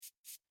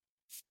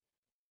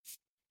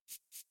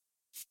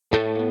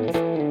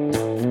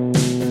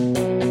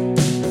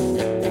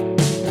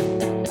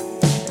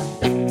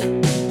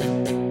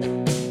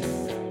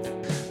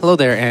Hello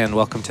there, and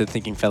welcome to the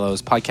Thinking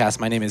Fellows podcast.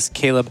 My name is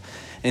Caleb,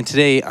 and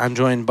today I'm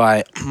joined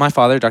by my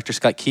father, Dr.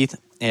 Scott Keith,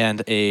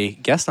 and a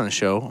guest on the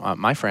show,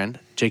 my friend,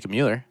 Jacob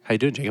Mueller. How you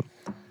doing, Jacob?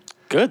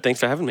 Good.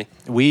 Thanks for having me.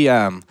 We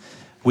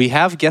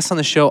have guests on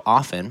the show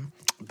often,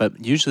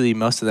 but usually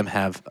most of them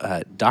have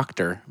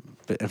doctor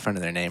in front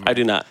of their name. I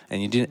do not.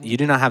 And you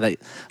do not have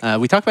that.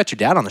 We talk about your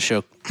dad on the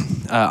show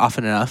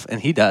often enough,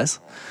 and he does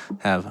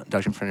have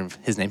doctor in front of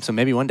his name. So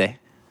maybe one day.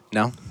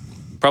 No?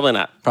 Probably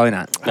not. Probably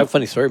not. I have a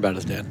funny story about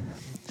his dad.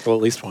 Well,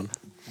 at least one.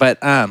 But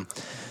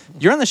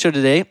you're on the show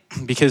today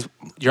because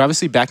you're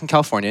obviously back in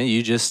California.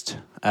 You just,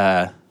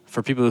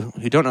 for people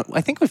who don't know, I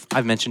think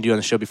I've mentioned you on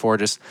the show before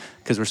just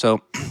because we're so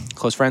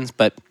close friends,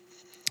 but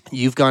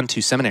you've gone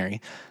to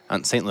seminary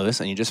in St. Louis,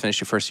 and you just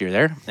finished your first year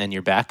there, and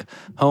you're back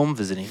home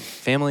visiting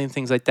family and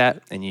things like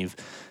that, and you've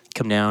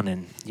come down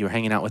and you were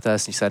hanging out with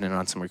us, and you sat in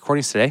on some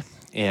recordings today,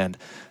 and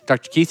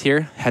Dr. Keith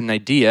here had an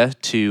idea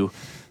to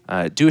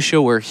do a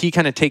show where he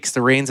kind of takes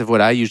the reins of what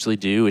I usually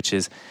do, which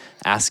is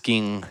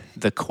asking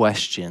the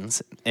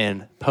questions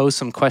and pose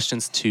some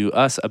questions to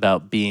us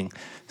about being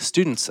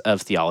students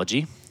of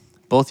theology.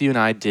 Both you and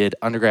I did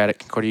undergrad at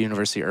Concordia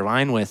University,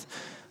 Irvine with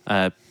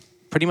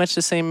pretty much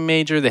the same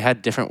major. They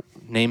had different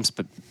names,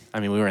 but I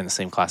mean, we were in the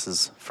same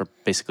classes for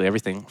basically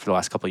everything for the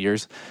last couple of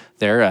years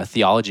there,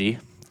 theology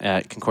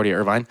at Concordia,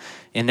 Irvine.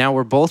 And now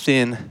we're both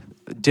in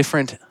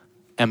different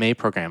MA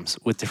programs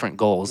with different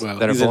goals. Well,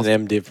 that he's are both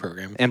in the MDiv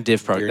program.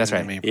 MDiv program, that's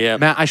right. MA.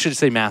 Yeah. I should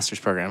say master's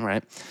program,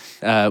 right?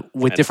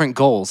 With different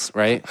goals,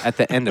 right, at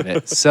the end of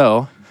it.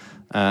 So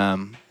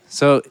I'm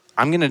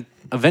going to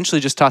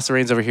eventually just toss the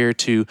reins over here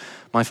to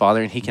my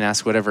father, and he can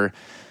ask whatever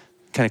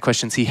kind of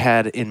questions he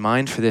had in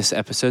mind for this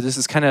episode. This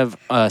is kind of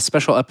a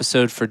special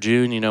episode for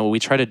June. You know, we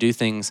try to do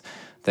things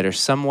that are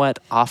somewhat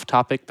off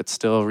topic, but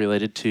still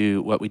related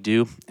to what we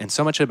do. And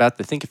so much about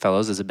the Thinking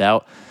Fellows is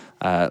about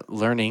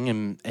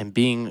learning and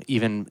being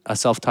even a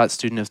self-taught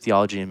student of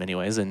theology in many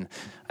ways. And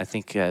I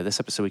think this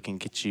episode we can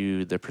get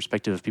you the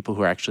perspective of people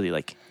who are actually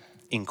like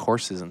in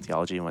courses in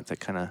theology and what that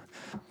kind of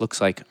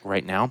looks like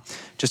right now.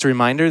 Just a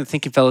reminder, the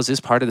Thinking Fellows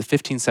is part of the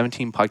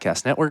 1517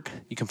 Podcast Network.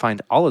 You can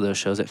find all of those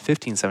shows at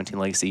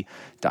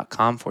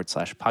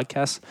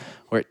 1517legacy.com/podcasts.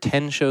 We're at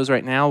 10 shows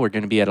right now. We're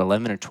going to be at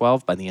 11 or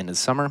 12 by the end of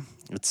the summer.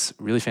 It's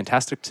really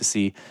fantastic to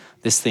see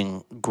this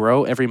thing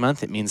grow every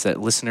month. It means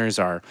that listeners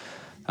are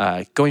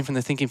going from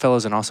the Thinking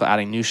Fellows and also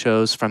adding new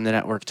shows from the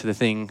network to the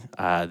thing.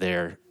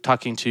 They're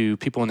talking to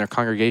people in their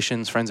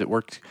congregations, friends at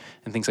work,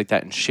 and things like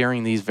that, and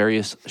sharing these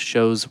various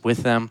shows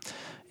with them.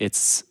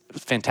 It's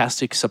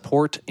fantastic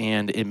support,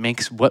 and it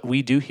makes what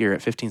we do here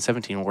at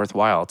 1517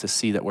 worthwhile to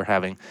see that we're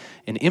having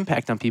an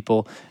impact on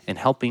people and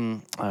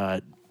helping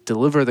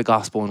deliver the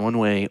gospel in one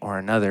way or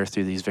another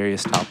through these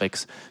various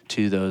topics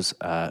to those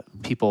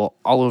people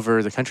all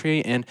over the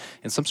country and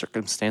in some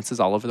circumstances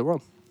all over the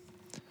world.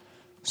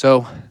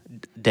 So,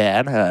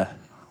 Dad,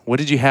 what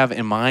did you have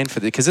in mind for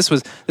the? Because this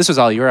was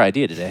all your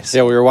idea today. So.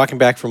 Yeah, we were walking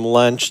back from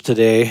lunch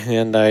today,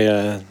 and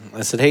I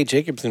said, "Hey,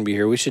 Jacob's going to be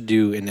here. We should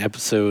do an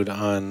episode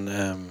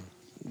on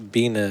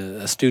being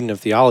a student of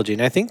theology."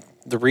 And I think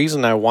the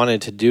reason I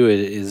wanted to do it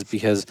is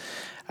because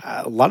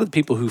a lot of the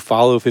people who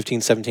follow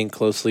 1517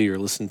 closely or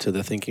listen to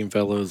the Thinking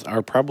Fellows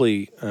are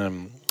probably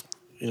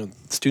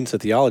students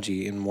of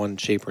theology in one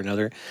shape or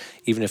another,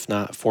 even if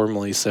not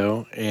formally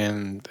so.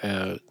 And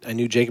I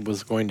knew Jacob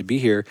was going to be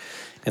here,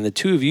 and the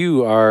two of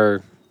you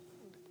are,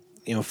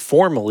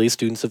 formally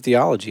students of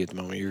theology at the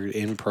moment. You're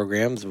in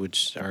programs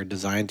which are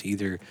designed to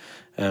either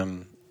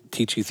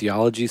teach you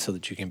theology so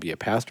that you can be a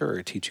pastor,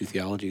 or teach you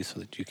theology so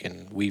that you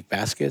can weave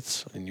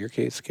baskets. In your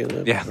case,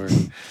 Caleb, or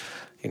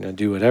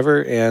do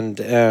whatever. And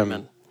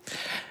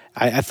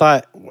I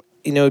thought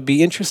it'd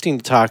be interesting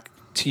to talk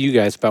to you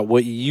guys about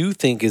what you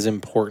think is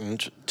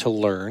important to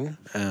learn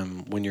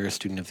when you're a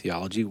student of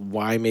theology,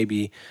 why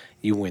maybe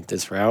you went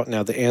this route.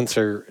 Now, the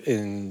answer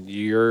in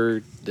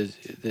the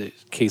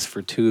case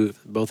for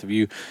both of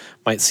you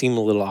might seem a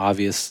little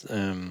obvious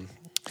to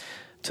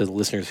the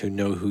listeners who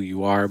know who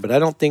you are, but I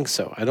don't think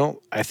so.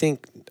 I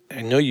think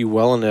I know you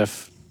well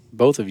enough,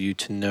 both of you,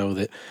 to know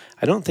that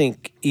I don't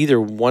think either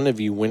one of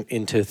you went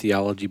into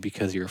theology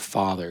because your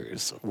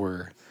fathers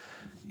were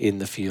in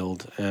the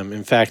field.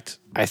 In fact,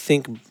 I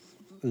think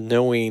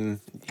knowing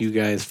you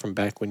guys from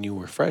back when you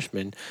were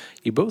freshmen,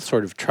 you both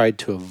sort of tried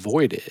to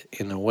avoid it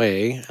in a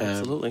way.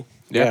 Absolutely.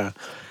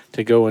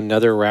 To go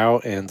another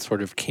route, and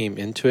sort of came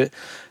into it.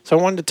 So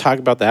I wanted to talk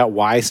about that,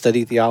 why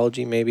study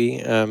theology maybe,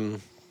 and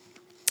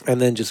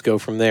then just go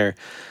from there.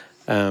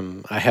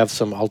 I have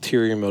some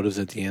ulterior motives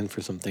at the end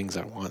for some things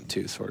I want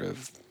to sort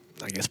of,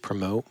 I guess,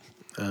 promote.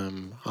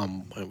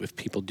 If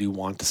people do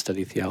want to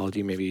study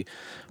theology, maybe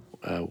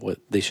what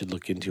they should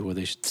look into, what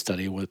they should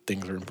study, what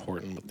things are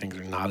important, what things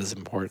are not as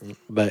important.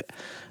 But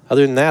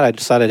other than that, I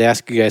decided to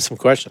ask you guys some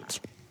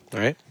questions. All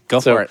right? Go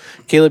for it.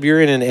 Caleb,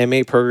 you're in an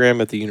MA program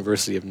at the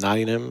University of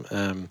Nottingham.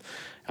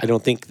 I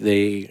don't think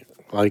they,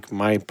 like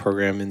my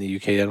program in the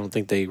UK, I don't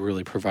think they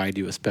really provide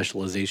you a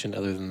specialization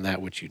other than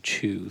that which you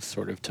choose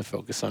sort of to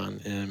focus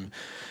on.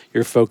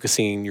 Your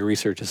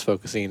research is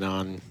focusing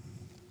on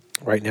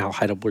right now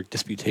Heidelberg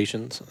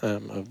Disputations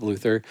of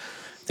Luther.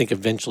 I think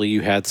eventually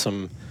you had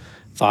some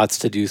thoughts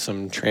to do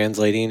some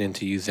translating and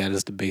to use that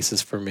as the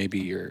basis for maybe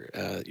your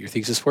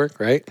thesis work,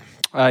 right?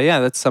 Yeah,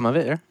 that's some of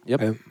it. Yeah.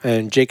 Yep.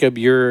 And Jacob,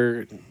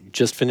 you're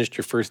just finished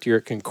your first year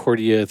at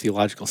Concordia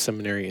Theological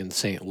Seminary in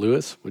St.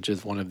 Louis, which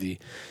is one of the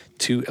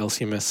 2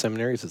 LCMS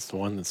seminaries. It's the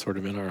one that's sort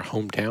of in our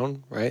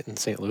hometown, right, in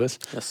St. Louis.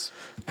 Yes.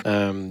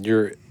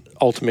 Your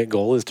ultimate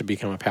goal is to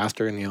become a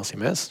pastor in the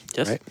LCMS,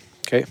 Yes. right?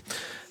 Okay.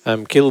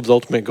 Caleb's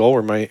ultimate goal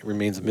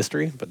remains a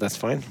mystery, but that's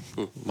fine.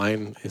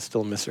 Mine is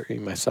still a mystery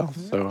myself,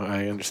 so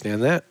I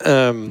understand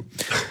that.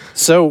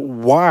 So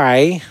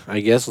why, I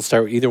guess, let's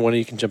start with either one of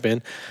you can jump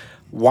in.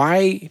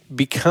 Why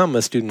become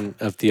a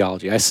student of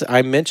theology?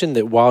 I mentioned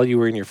that while you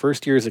were in your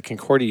first years at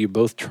Concordia, you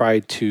both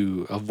tried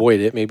to avoid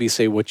it, maybe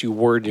say what you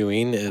were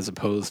doing as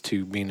opposed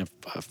to being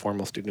a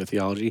formal student of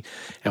theology,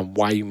 and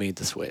why you made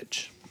the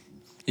switch.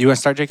 You want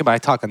to start, Jacob? I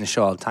talk on the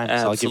show all the time, so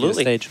I'll give you the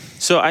Absolutely. stage.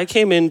 So I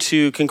came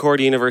into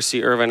Concordia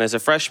University, Irvine as a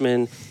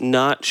freshman,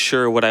 not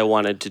sure what I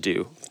wanted to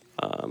do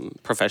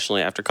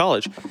professionally after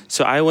college.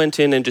 So I went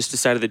in and just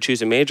decided to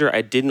choose a major.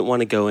 I didn't want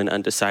to go in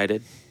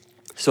undecided.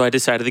 So I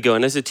decided to go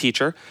in as a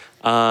teacher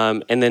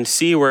and then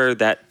see where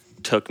that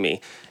took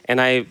me. And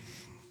I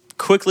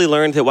quickly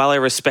learned that while I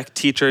respect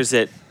teachers,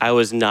 that I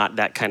was not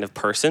that kind of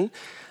person,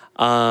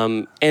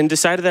 and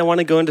decided I want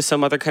to go into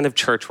some other kind of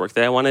church work,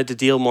 that I wanted to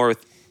deal more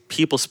with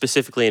people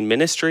specifically in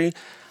ministry.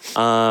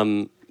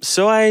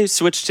 So I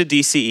switched to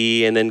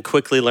DCE and then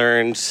quickly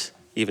learned,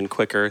 even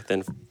quicker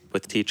than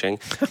with teaching,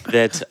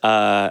 that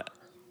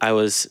I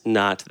was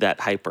not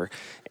that hyper,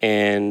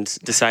 and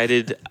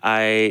decided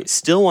I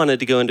still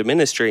wanted to go into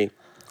ministry,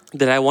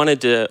 that I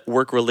wanted to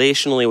work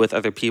relationally with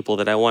other people,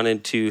 that I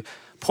wanted to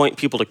point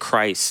people to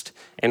Christ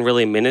and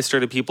really minister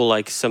to people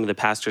like some of the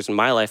pastors in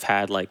my life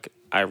had, like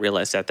I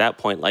realized at that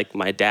point, like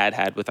my dad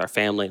had with our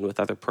family and with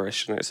other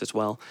parishioners as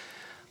well.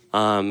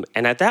 And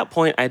at that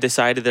point, I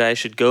decided that I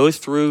should go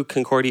through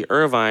Concordia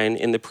Irvine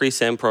in the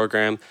pre-sem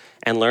program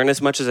and learn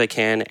as much as I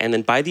can. And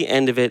then by the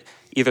end of it,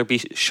 either be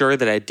sure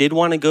that I did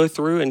want to go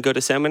through and go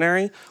to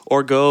seminary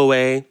or go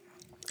away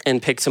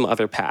and pick some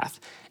other path.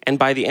 And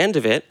by the end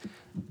of it,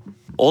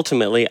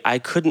 ultimately, I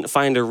couldn't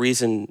find a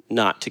reason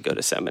not to go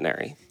to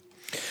seminary.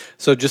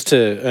 So just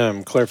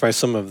to clarify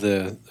some of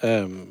the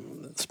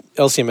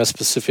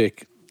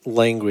LCMS-specific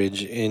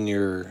language in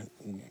your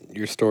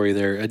story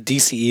there, a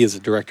DCE is a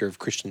Director of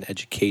Christian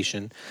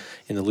Education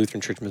in the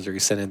Lutheran Church Missouri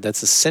Synod.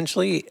 That's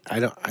essentially, I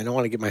don't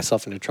want to get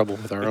myself into trouble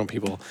with our own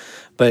people,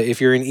 but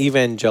if you're an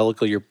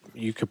evangelical,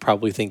 you could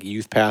probably think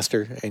youth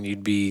pastor, and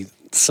you'd be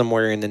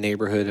somewhere in the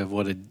neighborhood of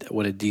what a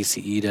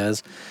DCE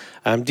does.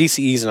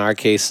 DCEs in our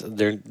case,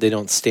 they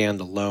don't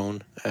stand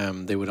alone.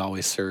 They would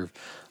always serve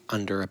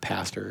under a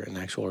pastor, an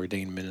actual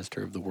ordained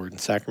minister of the Word and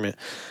Sacrament.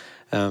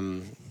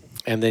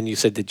 And then you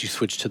said that you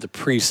switched to the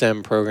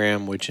pre-sem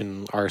program, which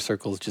in our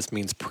circles just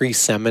means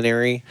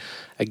pre-seminary.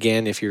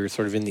 Again, if you're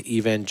sort of in the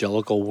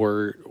evangelical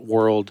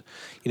world,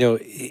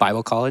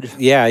 Bible college?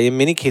 Yeah, in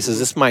many cases,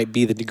 this might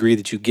be the degree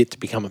that you get to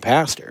become a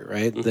pastor,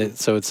 right? Mm-hmm.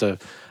 So it's a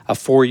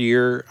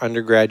 4-year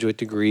undergraduate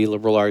degree,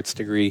 liberal arts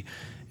degree,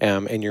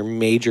 and your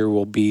major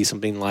will be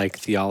something like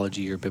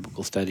theology or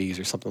biblical studies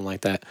or something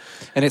like that.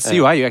 And at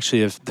CUI, you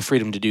actually have the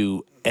freedom to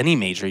do any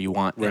major you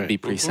want and be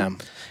pre-sem.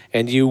 Mm-hmm.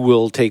 And you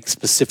will take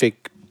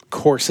specific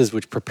courses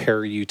which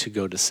prepare you to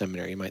go to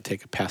seminary. You might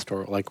take a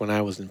pastoral, like when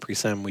I was in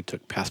pre-sem, we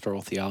took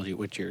pastoral theology,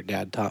 which your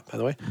dad taught, by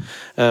the way.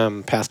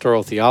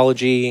 Pastoral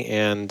theology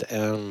and I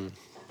don't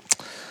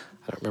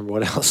remember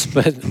what else,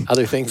 but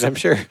other things, I'm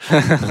sure.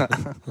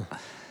 All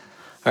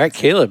right,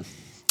 Caleb.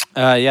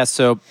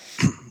 So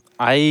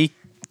I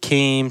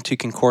came to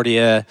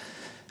Concordia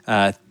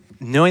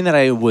knowing that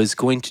I was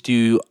going to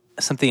do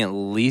something at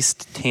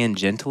least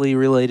tangentially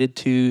related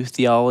to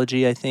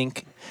theology, I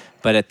think.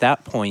 But at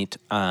that point,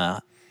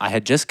 I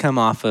had just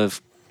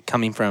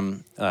coming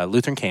from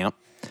Lutheran camp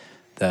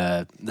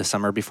the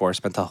summer before,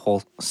 spent the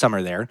whole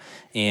summer there.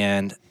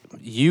 And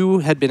you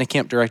had been a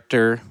camp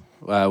director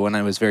when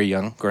I was very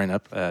young, growing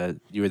up.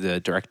 You were the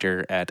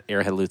director at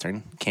Arrowhead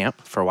Lutheran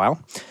Camp for a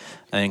while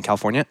in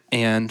California.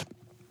 And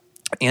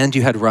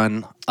you had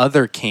run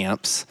other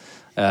camps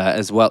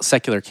as well,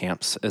 secular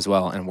camps as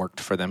well, and worked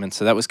for them. And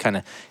so that was kind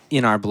of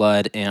in our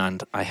blood.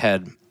 And I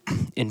had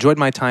enjoyed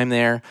my time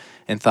there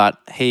and thought,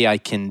 hey, I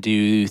can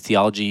do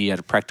theology at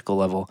a practical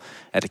level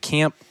at a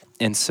camp.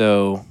 And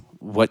so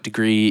what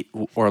degree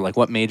or like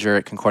what major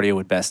at Concordia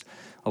would best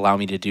allow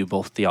me to do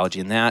both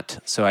theology and that?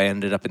 So I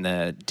ended up in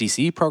the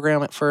DCE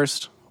program at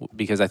first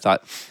because I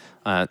thought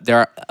there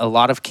are a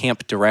lot of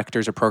camp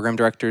directors or program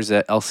directors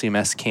at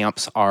LCMS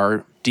camps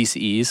are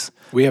DCEs.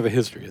 We have a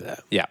history of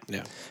that. Yeah.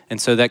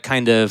 And so that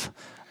kind of,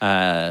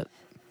 I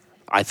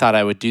thought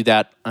I would do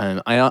that.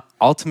 I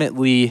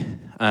ultimately,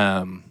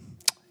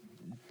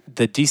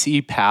 the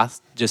DCE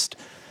path just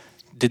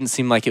didn't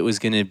seem like it was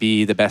going to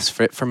be the best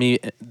fit for me.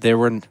 There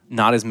were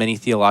not as many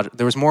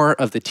there was more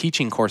of the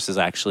teaching courses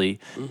actually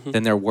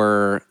than there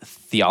were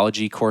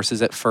theology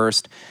courses at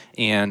first.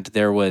 And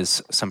there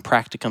was some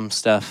practicum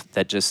stuff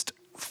that just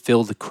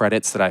filled the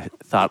credits that I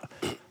thought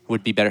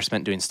would be better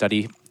spent doing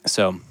study.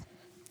 So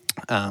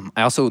I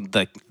also,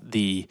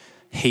 the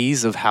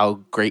haze of how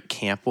great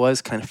camp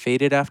was kind of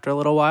faded after a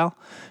little while.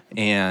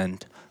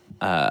 And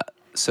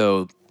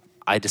so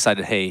I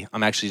decided, hey,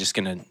 I'm actually just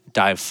going to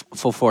dive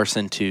full force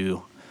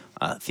into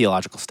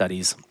theological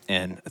studies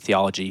and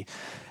theology.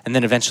 And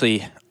then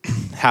eventually,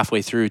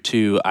 halfway through,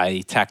 too,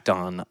 I tacked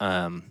on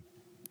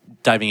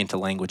diving into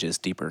languages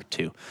deeper,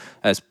 too.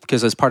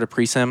 Because as part of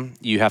pre-sem,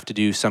 you have to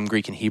do some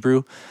Greek and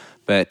Hebrew.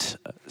 But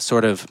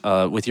sort of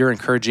with your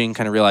encouraging,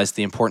 kind of realized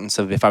the importance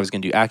of, if I was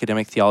going to do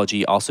academic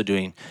theology, also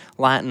doing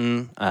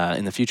Latin.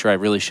 In the future, I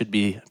really should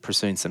be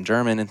pursuing some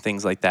German and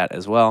things like that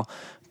as well.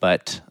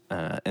 But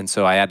and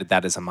so I added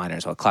that as a minor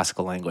as well,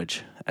 classical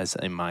language as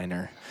a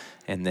minor.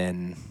 And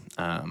then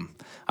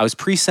I was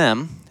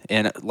pre-sem,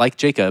 and like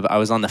Jacob, I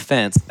was on the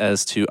fence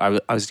as to,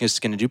 I was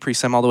just going to do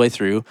pre-sem all the way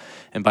through.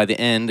 And by the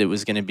end, it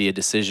was going to be a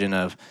decision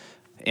of,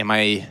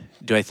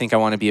 do I think I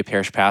want to be a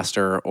parish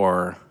pastor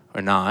or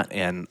not?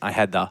 And I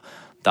had the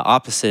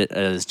opposite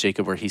as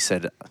Jacob, where he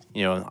said,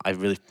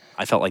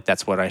 I felt like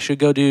that's what I should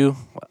go do.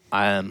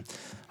 I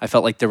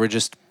felt like there were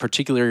just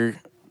particular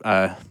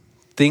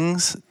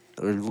things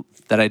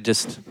that I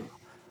just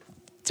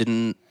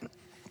didn't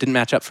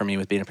match up for me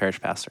with being a parish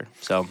pastor.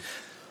 So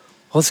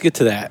let's get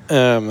to that.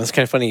 It's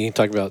kind of funny you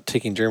talk about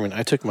taking German.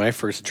 I took my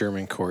first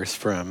German course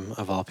from,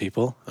 of all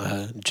people,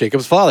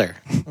 Jacob's father.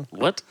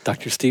 What?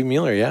 Dr. Steve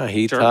Mueller. Yeah,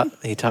 he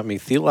taught me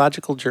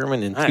theological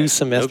German in 2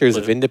 semesters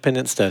of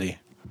independent study.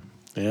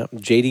 Yeah,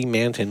 J.D.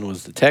 Manton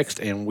was the text,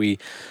 and we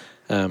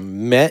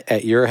met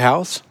at your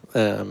house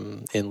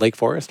in Lake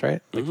Forest,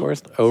 right? Lake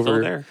Forest,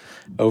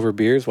 over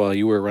beers while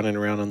you were running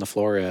around on the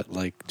floor at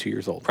like 2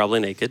 years old. Probably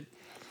naked.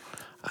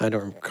 I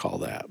don't recall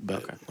that,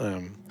 but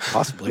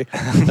possibly.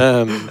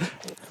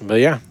 But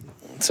yeah.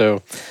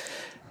 So,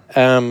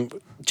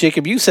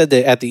 Jacob, you said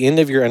that at the end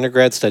of your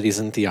undergrad studies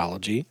in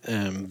theology,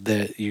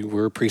 that you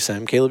were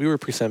pre-sem. Caleb, you were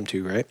pre-sem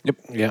too, right? Yep.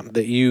 Yeah.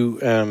 That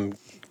you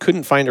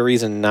couldn't find a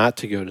reason not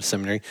to go to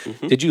seminary.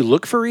 Mm-hmm. Did you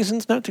look for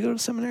reasons not to go to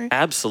seminary?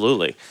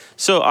 Absolutely.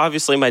 So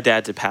obviously, my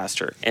dad's a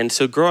pastor, and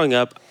so growing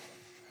up,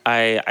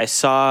 I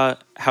saw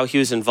how he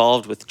was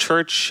involved with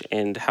church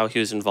and how he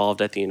was involved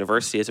at the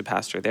university as a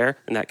pastor there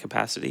in that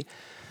capacity.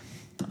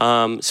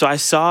 So I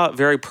saw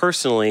very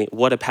personally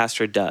what a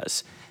pastor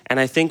does. And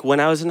I think when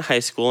I was in high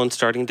school and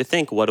starting to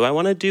think, what do I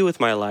want to do with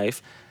my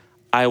life?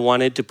 I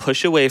wanted to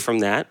push away from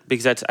that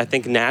because that's, I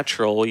think,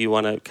 natural. You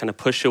want to kind of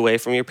push away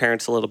from your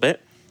parents a little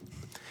bit.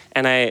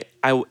 And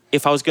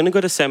if I was going to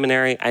go to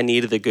seminary, I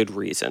needed a good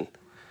reason.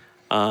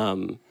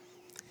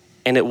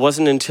 And it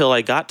wasn't until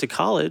I got to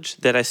college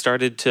that I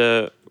started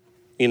to,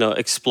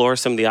 explore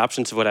some of the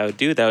options of what I would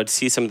do, that I would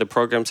see some of the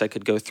programs I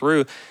could go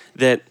through,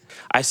 that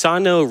I saw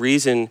no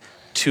reason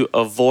to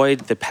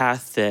avoid the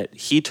path that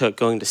he took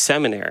going to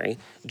seminary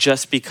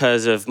just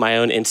because of my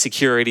own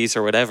insecurities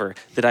or whatever,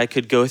 that I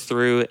could go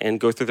through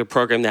the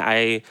program that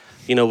I,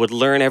 would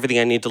learn everything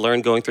I need to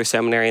learn going through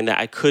seminary, and that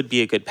I could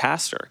be a good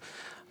pastor.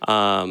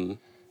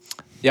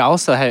 Yeah,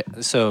 also,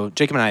 so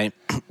Jacob and I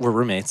were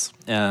roommates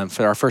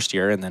for our first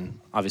year, and then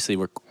obviously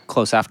we're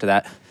close after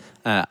that.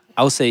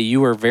 I will say you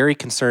were very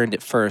concerned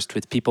at first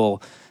with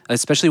people,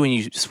 especially when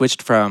you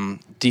switched from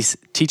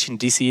teaching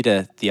DC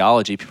to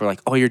theology. People were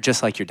like, oh, you're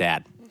just like your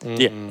dad.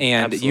 Yeah, and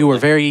absolutely. You were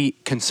very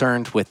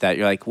concerned with that.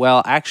 You're like,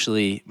 well,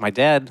 actually, my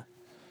dad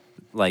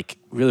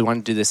really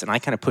wanted to do this, and I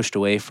kind of pushed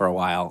away for a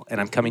while, and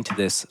I'm coming to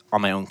this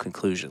on my own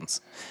conclusions.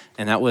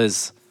 And that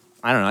was,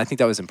 I don't know, I think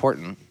that was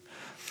important.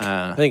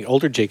 I think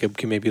older Jacob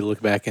can maybe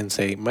look back and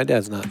say, my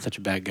dad's not such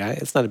a bad guy.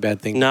 It's not a bad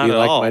thing not to be at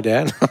like all. my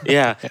dad.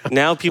 Yeah.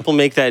 Now people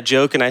make that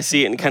joke, and I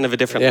see it in kind of a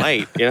different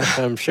light.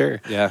 I'm sure.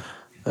 Yeah.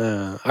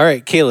 All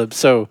right, Caleb.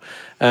 So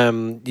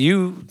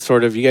you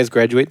guys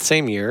graduate the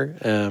same year,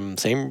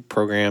 same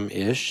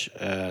program-ish.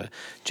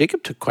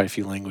 Jacob took quite a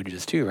few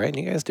languages too, right? And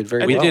you guys did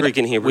very well. Greek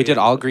and Hebrew. We did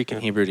all Greek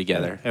and Hebrew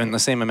together, and the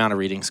same amount of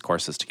readings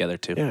courses together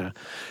too. Yeah.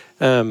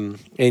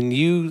 And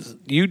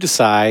you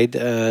decide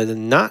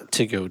not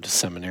to go to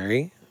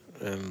seminary.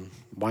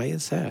 Why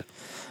is that?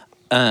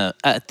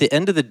 At the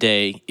end of the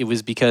day, it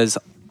was because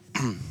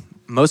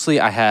mostly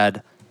I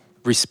had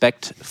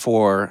respect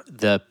for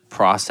the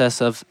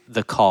process of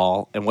the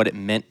call and what it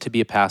meant to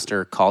be a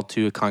pastor called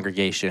to a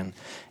congregation.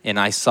 And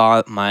I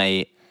saw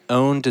my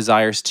own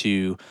desires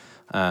to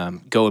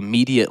go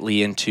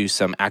immediately into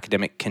some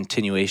academic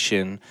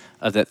continuation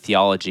of that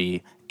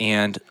theology,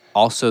 and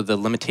also the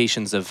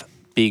limitations of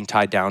being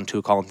tied down to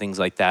a call and things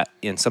like that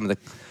in some of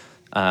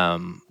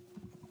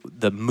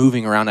the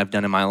moving around I've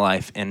done in my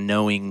life, and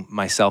knowing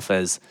myself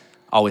as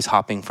always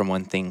hopping from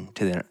one thing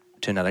to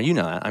another. You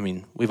know that. I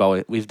mean,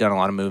 we've done a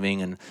lot of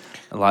moving and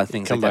a lot of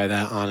things Come like by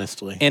that,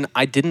 honestly. And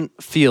I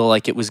didn't feel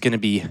like it was going to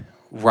be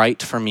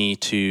right for me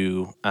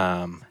to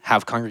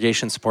have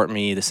congregation support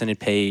me, the synod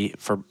pay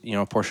for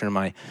a portion of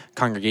my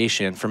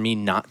congregation, for me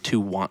not to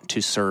want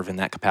to serve in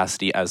that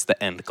capacity as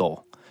the end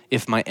goal.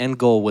 If my end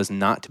goal was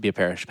not to be a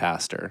parish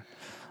pastor,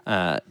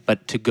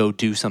 but to go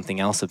do something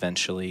else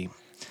eventually,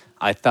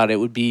 I thought it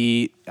would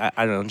be,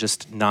 I don't know,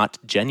 just not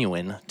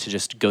genuine to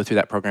just go through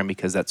that program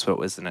because that's what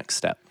was the next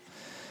step.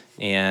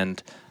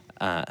 And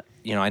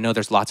I know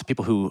there's lots of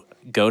people who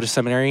go to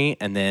seminary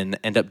and then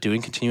end up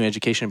doing continuing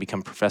education and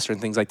become a professor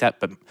and things like that.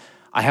 But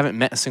I haven't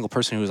met a single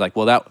person who was like,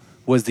 well, that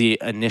was the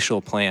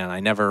initial plan.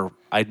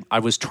 I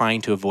was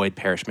trying to avoid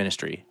parish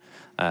ministry.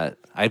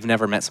 I've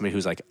never met somebody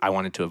who's like, I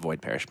wanted to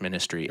avoid parish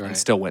ministry and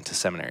still went to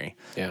seminary.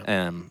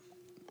 Yeah.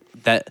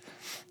 That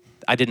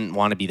I didn't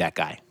want to be that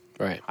guy.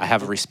 Right. I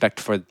have a respect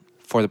for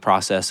the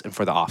process and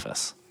for the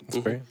office.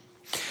 That's great.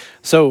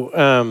 So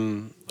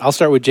I'll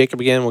start with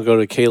Jacob again. We'll go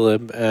to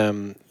Caleb.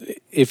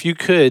 If you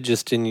could,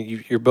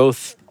 you're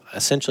both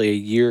essentially a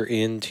year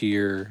into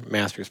your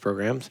master's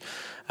programs.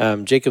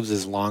 Jacob's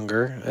is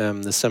longer.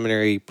 The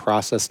seminary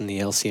process in the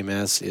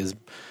LCMS is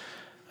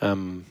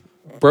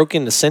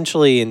broken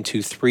essentially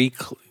into 3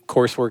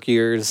 coursework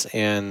years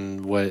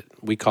and what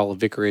we call a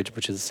vicarage,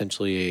 which is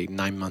essentially a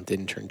 9-month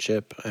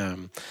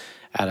internship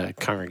at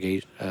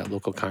a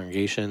local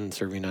congregation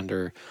serving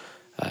under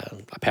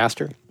a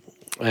pastor.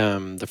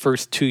 The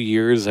first 2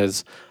 years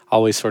has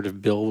always sort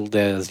of billed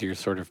as your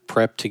sort of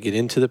prep to get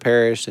into the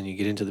parish, and you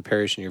get into the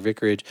parish in your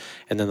vicarage,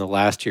 and then the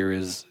last year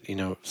is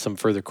some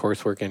further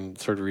coursework and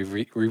sort of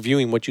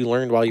reviewing what you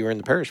learned while you were in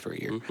the parish for a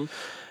year.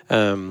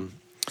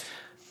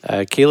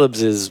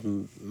 Caleb's is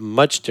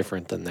much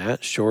different than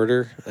that,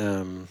 shorter,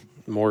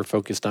 more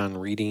focused on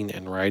reading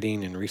and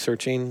writing and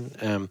researching.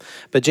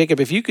 But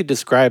Jacob, if you could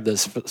describe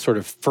this sort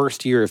of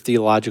first year of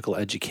theological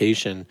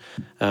education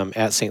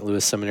at St.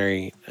 Louis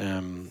Seminary,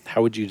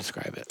 how would you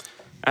describe it?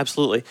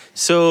 Absolutely.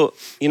 So,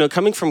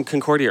 coming from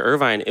Concordia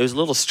Irvine, it was a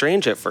little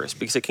strange at first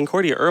because at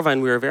Concordia Irvine,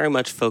 we were very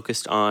much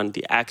focused on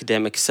the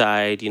academic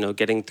side,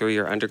 getting through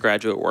your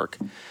undergraduate work.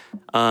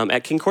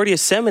 At Concordia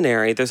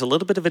Seminary, there's a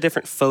little bit of a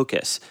different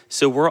focus.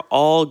 So we're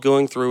all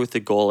going through with the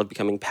goal of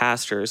becoming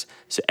pastors.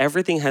 So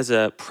everything has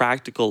a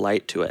practical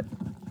light to it.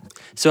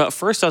 So at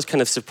first I was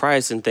kind of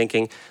surprised and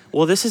thinking,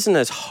 well, this isn't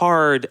as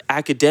hard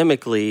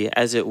academically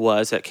as it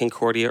was at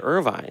Concordia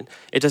Irvine.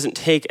 It doesn't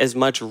take as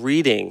much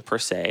reading per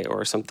se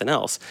or something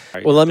else.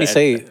 Well, let me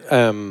say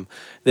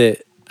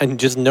that, and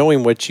just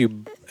knowing what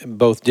you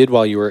both did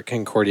while you were at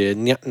Concordia,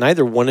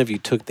 neither one of you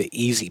took the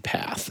easy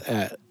path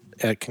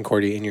at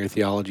Concordia in your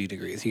theology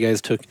degrees. You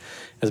guys took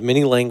as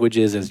many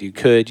languages as you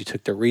could. You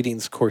took the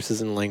readings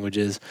courses in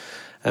languages.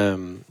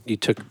 You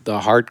took the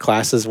hard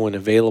classes when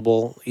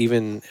available.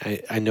 Even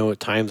I know at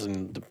times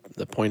in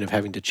the point of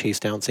having to chase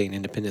down, say, an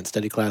independent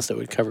study class that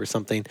would cover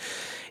something.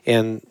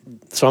 And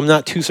so I'm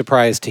not too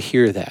surprised to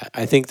hear that.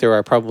 I think there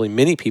are probably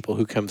many people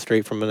who come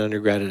straight from an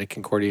undergrad at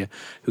Concordia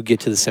who get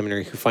to the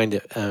seminary who find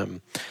it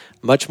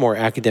much more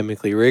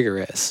academically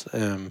rigorous.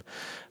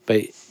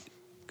 But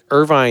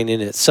Irvine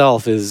in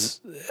itself is...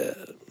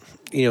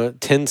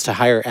 it tends to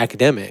hire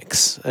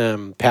academics,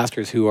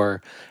 pastors who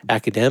are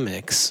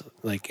academics,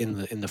 like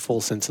in the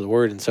full sense of the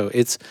word. And so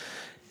it's,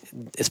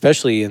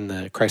 especially in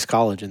the Christ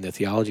College in the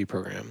theology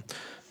program,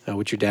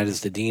 which your dad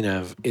is the dean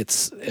of,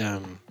 it's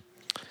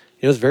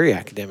very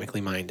academically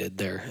minded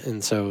there.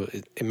 And so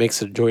it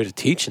makes it a joy to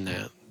teach in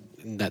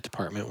that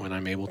department when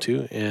I'm able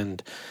to.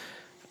 And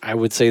I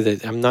would say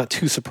that I'm not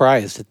too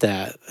surprised at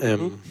that.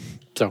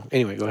 So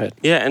anyway, go ahead.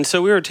 Yeah, and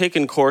so we were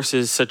taking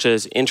courses such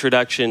as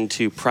Introduction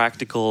to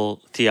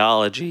Practical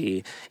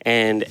Theology,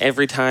 and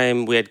every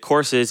time we had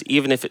courses,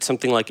 even if it's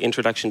something like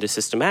Introduction to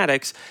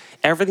Systematics,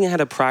 everything had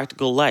a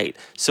practical light.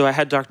 So I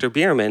had Dr.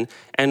 Bierman,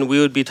 and we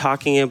would be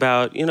talking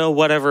about,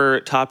 whatever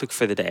topic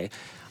for the day.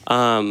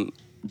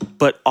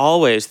 But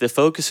always the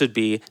focus would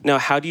be, now,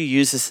 how do you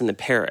use this in the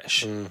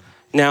parish?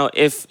 Now,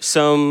 if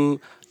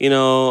some,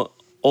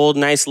 old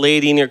nice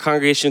lady in your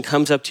congregation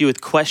comes up to you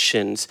with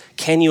questions,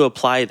 can you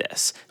apply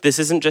this? This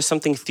isn't just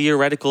something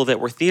theoretical that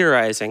we're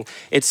theorizing.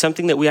 It's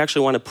something that we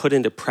actually want to put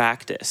into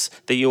practice,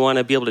 that you want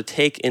to be able to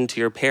take into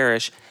your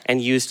parish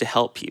and use to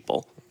help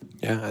people.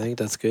 Yeah, I think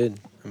that's good.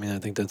 I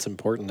think that's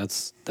important.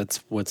 That's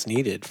what's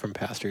needed from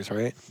pastors,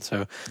 right?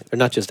 So they're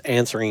not just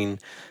answering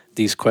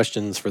these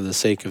questions for the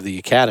sake of the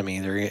academy.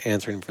 They're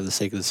answering for the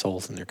sake of the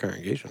souls in their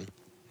congregation.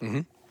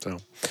 Mm-hmm. So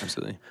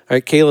absolutely. All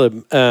right,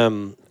 Caleb,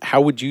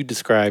 how would you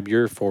describe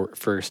your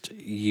first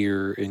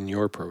year in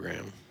your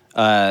program?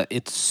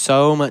 It's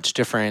so much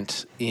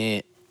different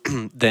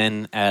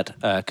than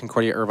at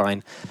Concordia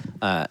Irvine,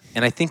 and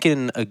I think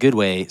in a good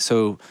way.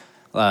 So,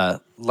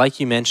 like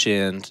you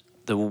mentioned,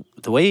 the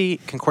way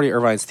Concordia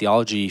Irvine's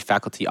theology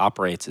faculty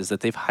operates is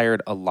that they've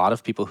hired a lot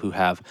of people who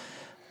have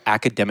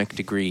academic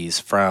degrees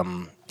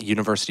from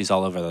universities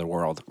all over the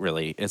world,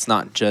 really. It's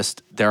not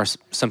just, there are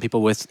some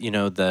people with,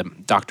 the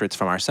doctorates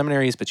from our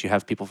seminaries, but you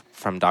have people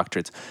from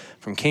doctorates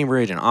from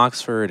Cambridge and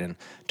Oxford and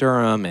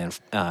Durham and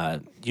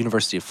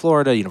University of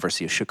Florida,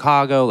 University of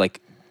Chicago,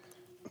 like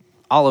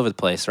all over the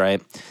place,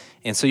 right?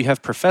 And so you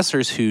have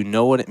professors who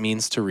know what it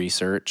means to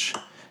research,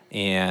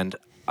 and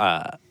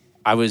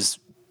I was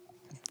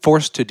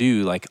forced to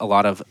do like a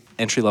lot of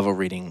entry-level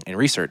reading and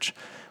research.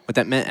 What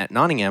that meant at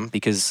Nottingham,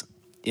 because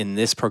in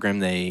this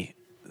program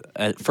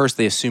at first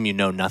they assume you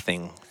know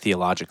nothing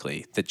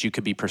theologically, that you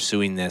could be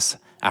pursuing this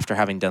after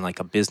having done like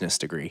a business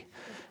degree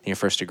in your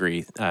first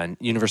degree.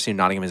 University of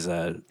Nottingham is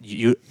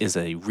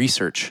a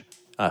research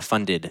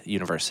funded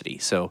university.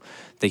 So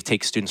they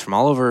take students from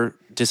all over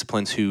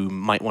disciplines who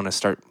might want to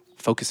start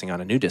focusing on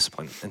a new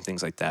discipline and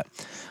things like that.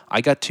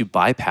 I got to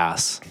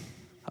bypass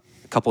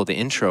a couple of the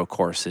intro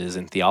courses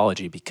in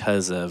theology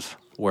because of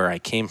where I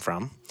came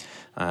from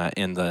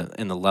and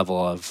the level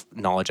of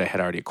knowledge I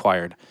had already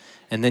acquired.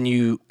 And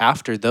then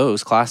after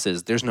those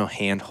classes, there's no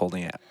hand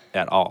holding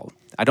at all.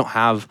 I don't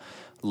have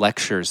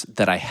lectures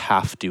that I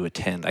have to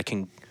attend. I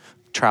can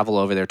travel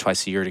over there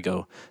twice a year to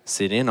go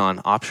sit in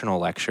on optional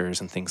lectures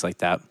and things like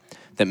that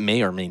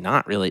may or may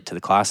not relate to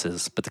the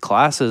classes. But the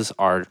classes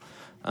are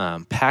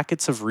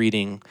packets of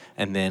reading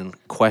and then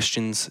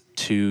questions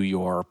to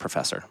your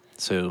professor.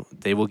 So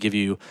they will give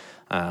you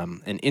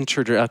an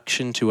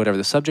introduction to whatever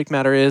the subject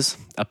matter is,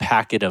 a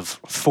packet of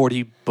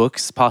 40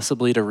 books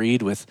possibly to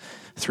read with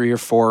 3 or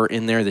 4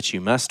 in there that you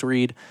must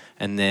read,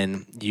 and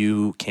then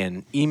you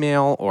can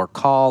email or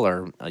call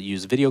or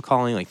use video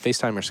calling like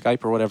FaceTime or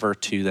Skype or whatever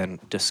to then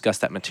discuss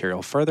that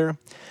material further.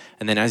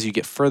 And then as you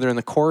get further in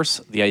the course,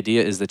 the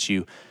idea is that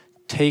you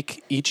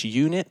take each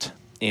unit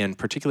and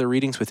particular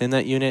readings within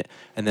that unit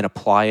and then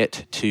apply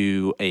it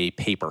to a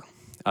paper,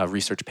 a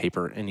research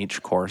paper in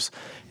each course.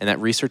 And that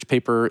research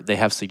paper, they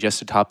have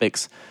suggested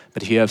topics,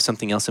 but if you have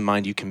something else in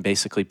mind, you can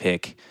basically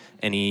pick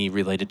any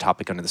related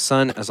topic under the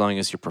sun as long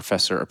as your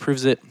professor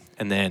approves it.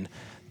 And then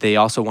they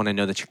also want to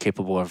know that you're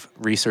capable of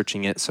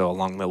researching it. So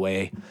along the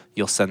way,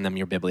 you'll send them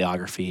your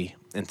bibliography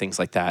and things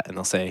like that. And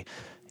they'll say,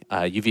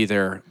 you've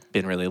either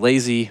been really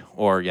lazy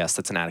or yes,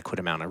 that's an adequate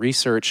amount of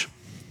research.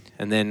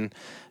 And then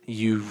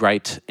you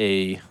write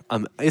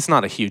it's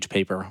not a huge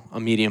paper, a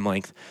medium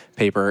length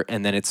paper,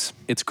 and then it's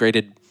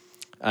graded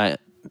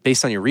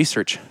based on your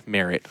research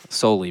merit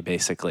solely,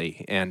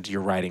 basically, and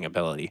your writing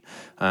ability,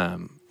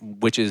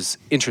 which is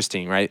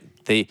interesting, right?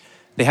 They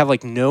have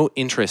like no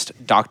interest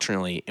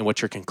doctrinally in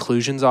what your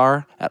conclusions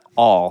are at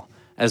all,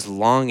 as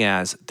long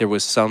as there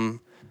was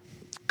some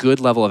good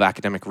level of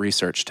academic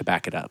research to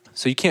back it up.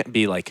 So you can't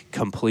be like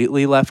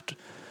completely left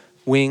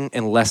wing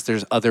unless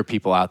there's other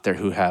people out there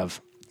who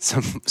have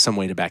some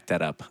way to back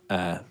that up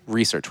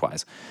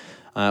research-wise,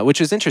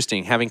 which is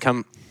interesting, having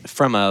come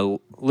from a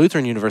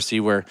Lutheran university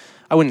where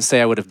I wouldn't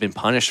say I would have been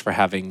punished for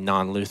having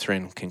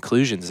non-Lutheran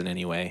conclusions in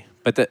any way,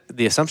 but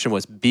the assumption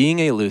was being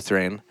a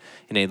Lutheran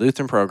in a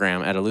Lutheran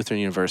program at a Lutheran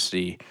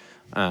university,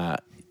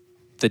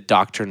 the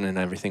doctrine and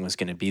everything was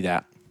going to be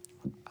that.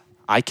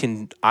 I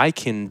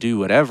can do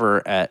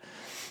whatever at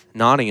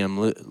Nottingham,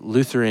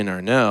 Lutheran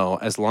or no,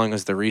 as long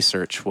as the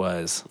research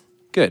was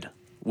good,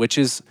 which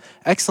is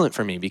excellent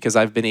for me because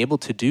I've been able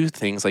to do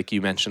things like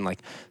you mentioned, like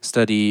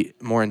study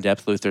more in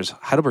depth Luther's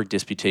Heidelberg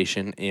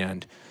Disputation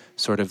and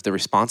sort of the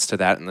response to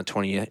that in the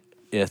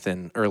 20th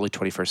and early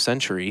 21st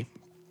century,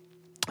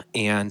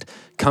 and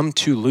come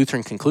to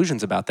Lutheran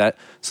conclusions about that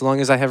so long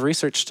as I have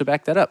research to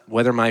back that up,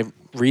 whether my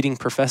reading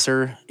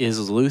professor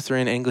is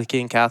Lutheran,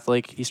 Anglican,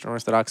 Catholic, Eastern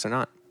Orthodox or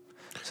not.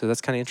 So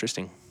that's kind of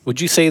interesting. Would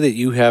you say that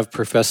you have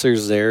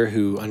professors there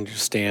who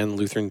understand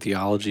Lutheran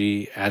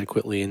theology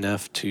adequately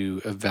enough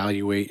to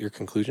evaluate your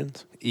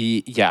conclusions?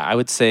 Yeah, I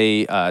would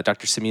say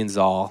Dr. Simeon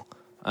Zoll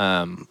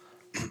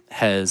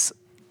has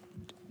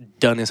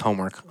done his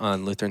homework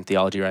on Lutheran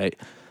theology, right?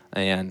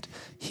 And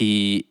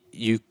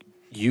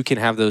you can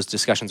have those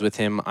discussions with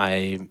him.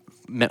 I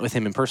met with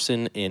him in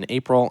person in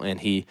April, and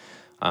he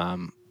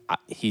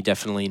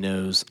definitely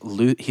knows.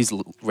 He's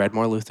read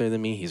more Luther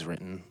than me. He's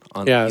written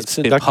on. Yeah, he's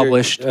been Dr.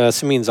 published.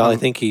 Simeon Zoll, I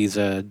think he's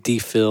a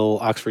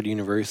DPhil, Oxford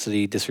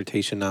University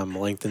dissertation on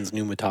Melanchthon's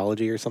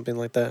pneumatology or something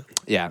like that.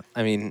 Yeah,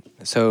 I mean,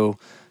 so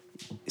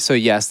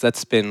yes,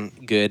 that's been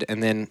good.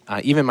 And then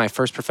even my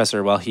first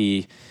professor, while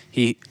he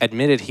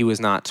admitted he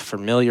was not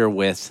familiar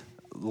with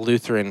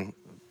Lutheran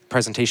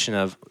presentation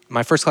of,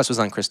 my first class was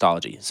on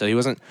Christology, so he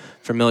wasn't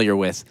familiar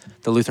with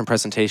the Lutheran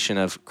presentation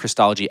of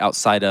Christology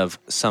outside of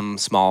some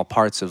small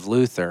parts of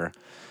Luther,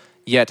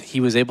 yet he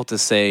was able to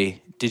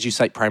say, did you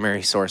cite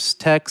primary source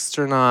texts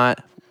or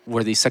not?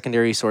 Were these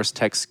secondary source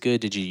texts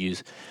good? Did you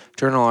use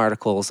journal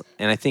articles?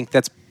 And I think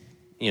that's,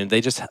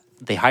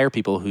 they hire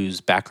people whose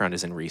background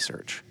is in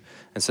research.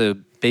 And so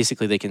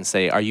basically they can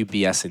say, are you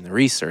BSing the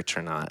research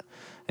or not?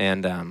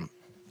 And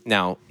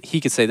now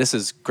he could say, this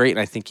is great, and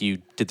I think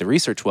you did the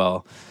research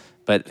well,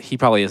 but he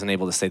probably isn't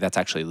able to say that's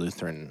actually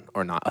Lutheran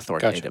or not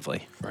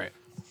authoritatively. Gotcha. Right.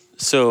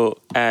 So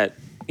at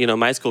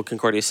my school,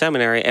 Concordia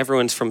Seminary,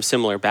 everyone's from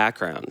similar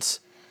backgrounds.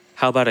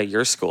 How about at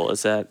your school?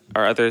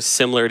 Are others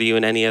similar to you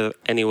in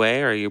any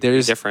way, or are you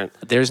pretty different?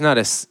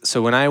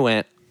 So when I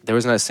went, there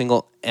was not a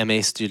single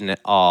MA student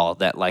at all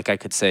that I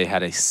could say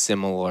had a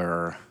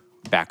similar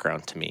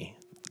background to me.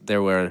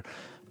 There were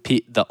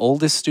the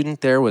oldest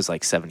student there was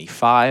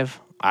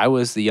 75. I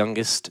was the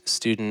youngest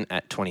student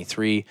at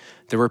 23.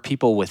 There were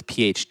people with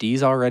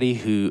PhDs already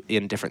who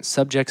in different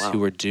subjects. Wow.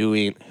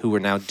 who were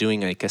now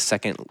doing a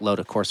second load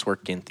of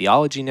coursework in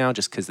theology now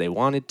just because they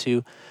wanted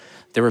to.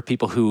 There were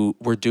people who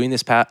were doing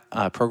this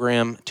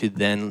program to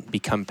then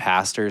become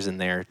pastors in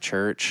their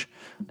church.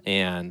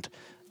 And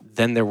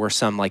then there were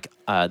some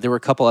there were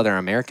a couple other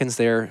Americans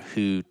there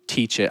who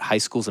teach at high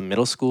schools and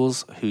middle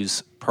schools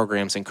whose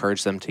programs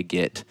encourage them to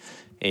get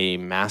a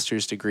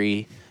master's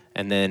degree,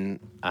 and then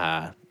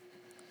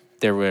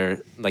there were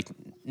like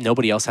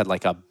nobody else had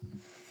like a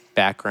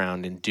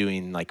background in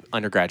doing like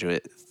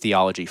undergraduate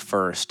theology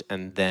first,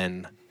 and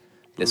then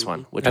this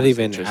one. Which Not was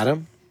even interesting.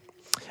 Adam?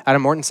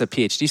 Adam Morton's a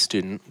PhD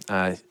student,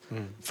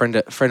 friend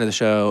of the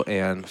show,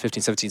 and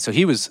 1517. So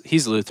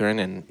he's Lutheran,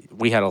 and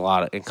we had a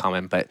lot in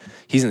common. But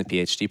he's in the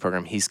PhD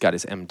program. He's got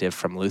his MDiv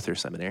from Luther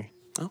Seminary.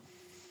 Oh,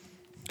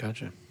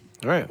 Gotcha.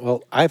 All right.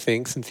 Well, I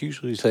think since you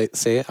usually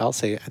say it, I'll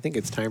say it. I think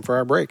it's time for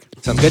our break.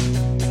 Sounds good.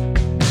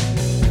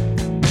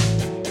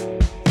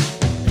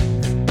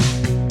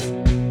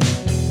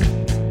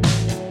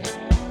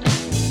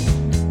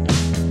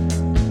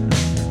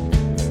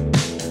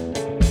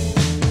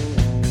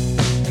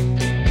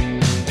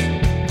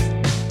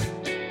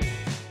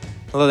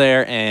 Hello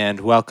there, and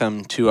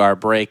welcome to our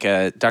break.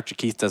 Dr.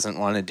 Keith doesn't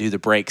want to do the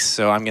breaks,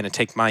 so I'm going to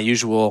take my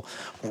usual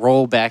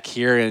role back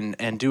here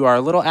and do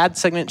our little ad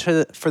segment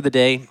for the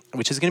day,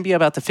 which is going to be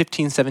about the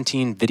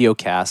 1517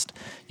 videocast.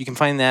 You can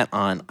find that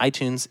on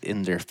iTunes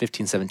in their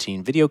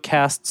 1517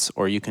 videocasts,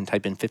 or you can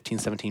type in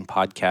 1517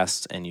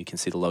 podcasts, and you can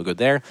see the logo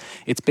there.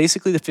 It's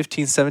basically the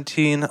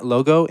 1517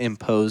 logo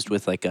imposed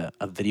with like a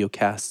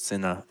videocasts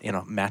in a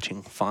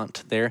matching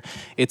font there.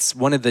 It's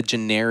one of the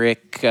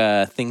generic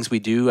things we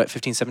do at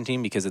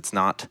 1517 because it's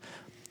not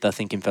the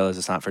Thinking Fellows,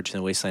 it's not Virgin in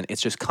the Wasteland.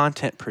 It's just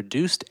content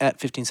produced at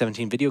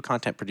 1517, video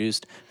content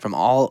produced from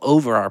all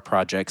over our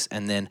projects,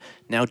 and then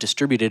now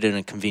distributed in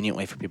a convenient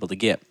way for people to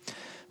get.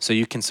 So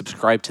you can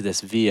subscribe to this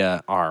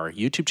via our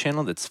YouTube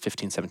channel, that's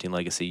 1517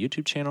 Legacy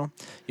YouTube channel.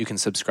 You can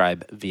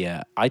subscribe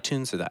via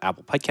iTunes or the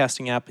Apple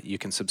Podcasting app. You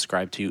can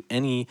subscribe to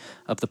any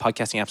of the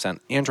podcasting apps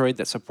on Android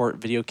that support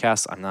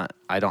videocasts.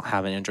 I don't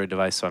have an Android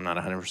device, so I'm not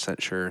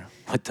 100% sure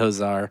what those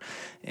are,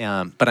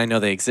 but I know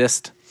they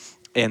exist.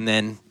 And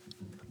then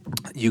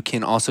you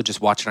can also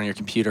just watch it on your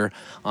computer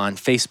on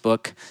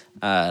Facebook.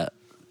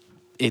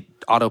 It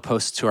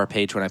auto-posts to our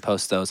page when I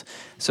post those.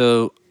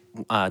 So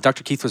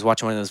Dr. Keith was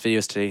watching one of those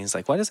videos today. He's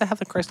like, why does it have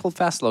the Christ Hold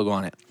Fast logo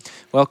on it?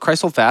 Well,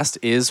 Christ Hold Fast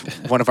is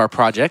one of our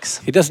projects.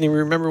 He doesn't even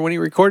remember when he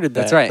recorded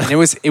that. That's right. And it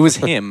was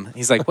him.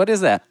 He's like, what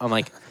is that? I'm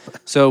like,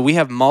 so we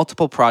have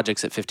multiple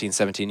projects at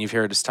 1517. You've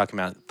heard us talking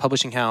about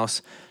Publishing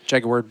House,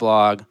 Jagged Word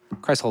Blog,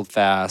 Christ Hold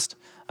Fast,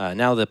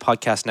 now the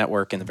podcast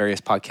network and the various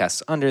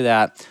podcasts under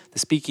that, the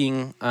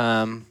Speakers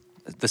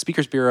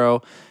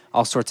Bureau,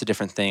 all sorts of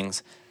different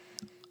things.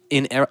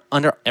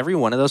 Under every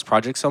one of those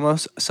projects,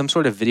 almost some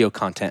sort of video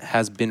content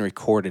has been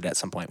recorded at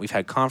some point. We've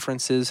had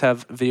conferences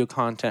have video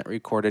content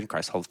recorded.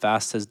 Christ Hold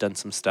Fast has done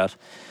some stuff,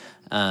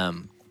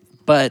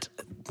 but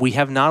we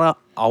have not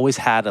always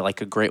had a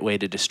great way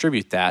to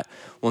distribute that.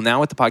 Well, now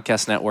with the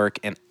podcast network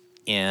and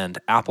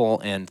Apple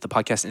and the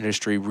podcast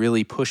industry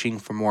really pushing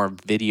for more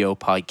video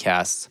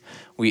podcasts,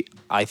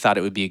 I thought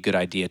it would be a good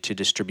idea to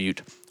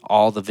distribute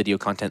all the video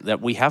content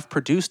that we have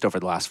produced over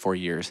the last 4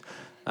 years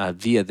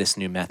via this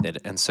new method.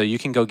 And so you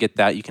can go get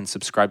that. You can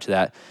subscribe to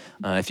that.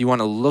 If you want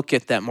to look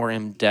at that more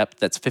in depth,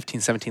 that's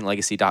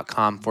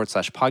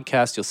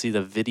 1517legacy.com/podcast. You'll see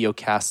the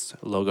videocast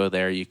logo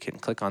there. You can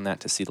click on that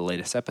to see the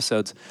latest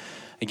episodes.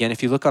 Again,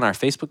 if you look on our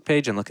Facebook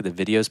page and look at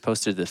the videos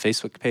posted to the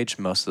Facebook page,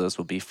 most of those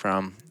will be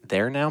from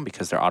there now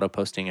because they're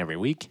auto-posting every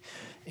week.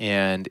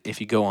 And if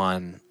you go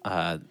on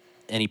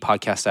any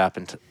podcast app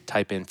and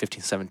type in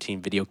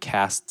 1517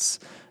 videocasts,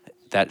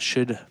 that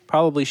should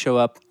probably show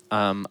up.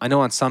 I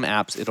know on some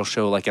apps it'll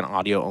show like an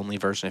audio-only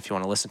version if you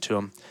want to listen to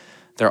them.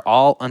 They're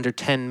all under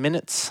 10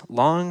 minutes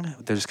long.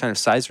 There's kind of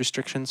size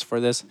restrictions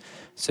for this,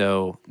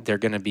 so they're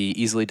going to be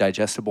easily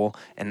digestible.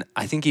 And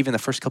I think even the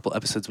first couple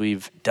episodes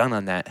we've done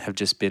on that have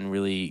just been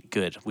really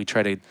good. We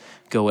try to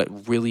go at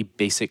really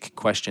basic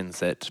questions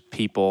that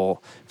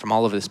people from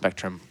all over the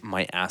spectrum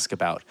might ask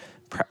about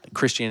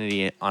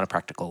Christianity on a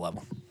practical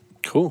level.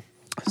 Cool.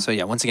 So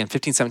yeah, once again,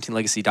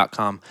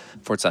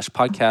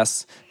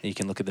 1517legacy.com/podcasts, and you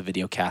can look at the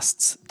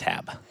videocasts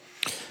tab.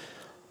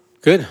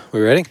 Good.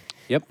 We ready?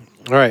 Yep.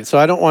 All right. So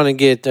I don't want to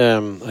get,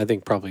 I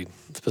think probably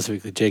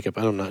specifically Jacob,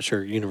 I'm not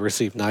sure,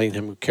 University of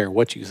Nottingham would care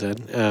what you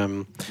said.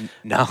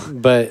 No.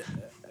 But,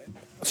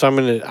 so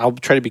I'll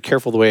try to be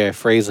careful the way I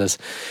phrase this.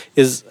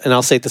 And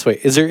I'll say it this way.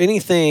 Is there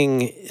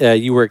anything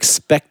you were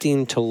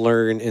expecting to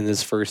learn in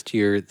this first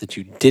year that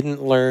you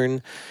didn't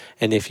learn?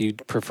 And if you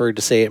prefer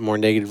to say it more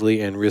negatively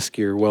and risk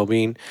your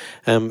well-being,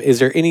 is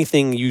there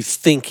anything you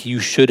think you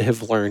should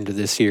have learned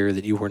this year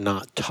that you were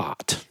not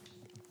taught?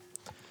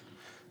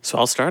 So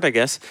I'll start, I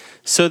guess.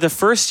 So the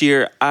first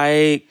year,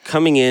 I,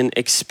 coming in,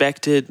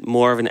 expected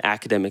more of an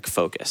academic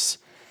focus.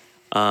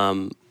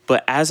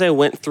 But as I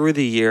went through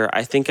the year,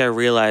 I think I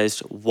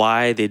realized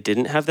why they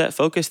didn't have that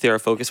focus. They were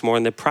focused more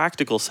on the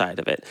practical side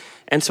of it.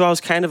 And so I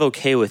was kind of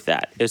okay with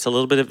that. It's a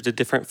little bit of a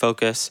different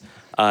focus,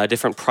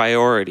 different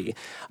priority.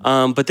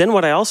 But then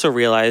what I also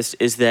realized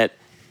is that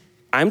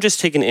I'm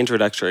just taking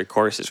introductory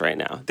courses right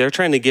now. They're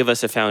trying to give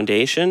us a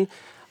foundation.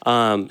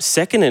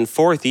 Second and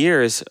fourth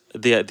years,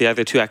 the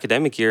other two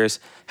academic years,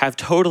 have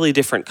totally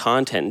different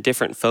content and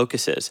different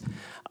focuses.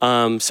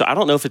 So I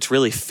don't know if it's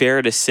really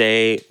fair to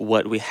say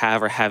what we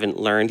have or haven't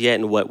learned yet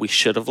and what we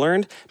should have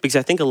learned, because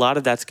I think a lot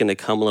of that's going to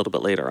come a little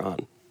bit later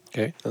on.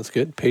 Okay, that's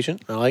good.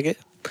 Patient, I like it.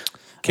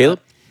 Caleb?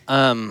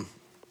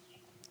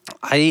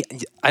 I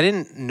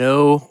didn't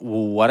know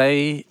what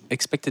I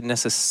expected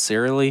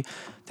necessarily.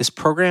 This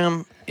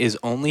program is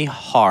only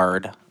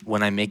hard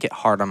when I make it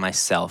hard on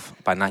myself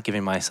by not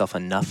giving myself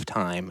enough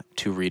time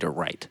to read or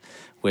write,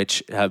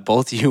 which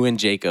both you and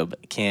Jacob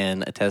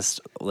can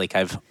attest. Like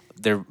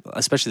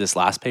especially this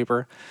last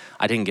paper,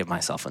 I didn't give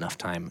myself enough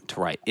time to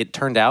write. It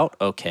turned out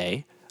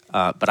okay,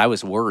 but I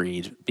was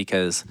worried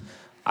because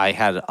I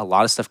had a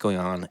lot of stuff going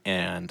on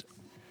and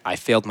I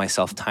failed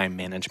myself time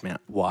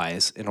management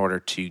wise in order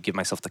to give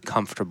myself the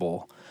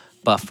comfortable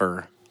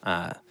buffer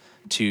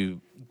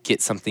to get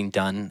something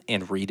done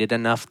and read it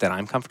enough that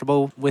I'm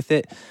comfortable with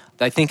it.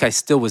 I think I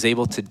still was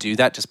able to do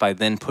that just by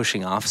then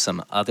pushing off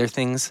some other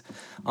things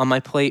on my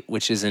plate,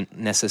 which isn't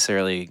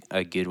necessarily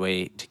a good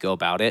way to go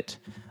about it.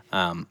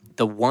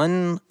 The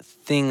one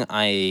thing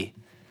I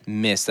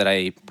missed that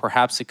I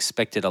perhaps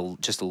expected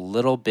just a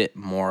little bit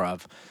more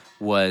of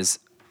was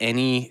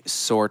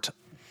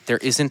there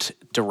isn't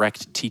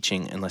direct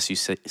teaching unless you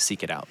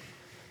seek it out.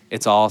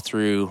 It's all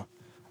through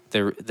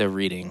the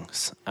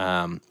readings,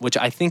 which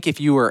I think if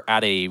you were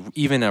at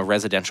even a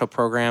residential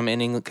program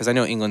in England, because I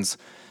know England's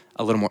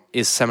a little more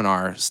is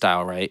seminar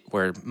style, right,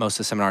 where most of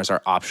the seminars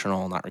are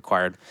optional, not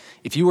required.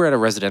 If you were at a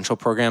residential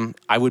program,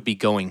 I would be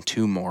going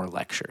to more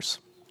lectures,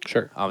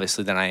 Sure.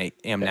 obviously, than I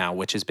am now,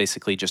 which is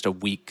basically just a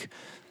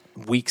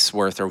week's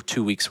worth or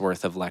 2 weeks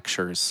worth of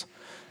lectures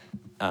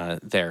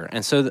there.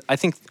 And so I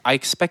think I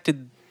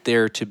expected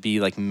there to be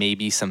like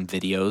maybe some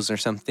videos or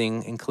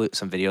something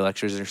some video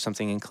lectures or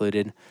something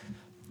included,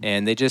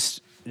 and they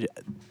just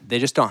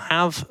don't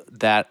have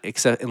that,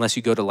 except unless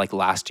you go to like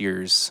last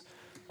year's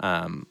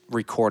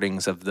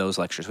recordings of those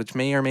lectures, which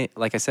may or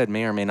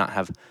may not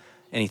have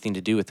anything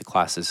to do with the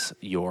classes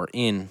you're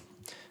in.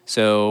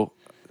 So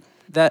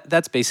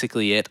that's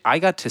basically it. I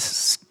got to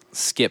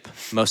skip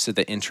most of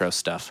the intro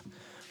stuff,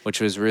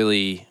 which was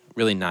really,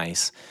 really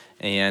nice.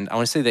 And I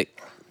want to say that,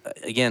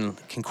 again,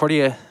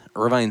 Concordia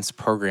Irvine's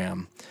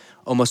program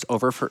almost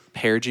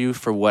over-prepared you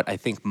for what I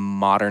think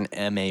modern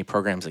MA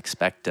programs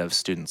expect of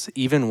students,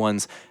 even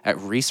ones at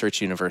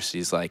research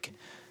universities like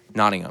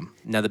Nottingham.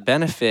 Now, the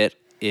benefit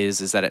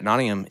is that at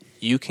Nottingham,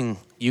 you can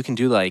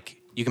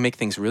make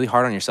things really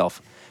hard on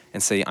yourself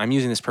and say, I'm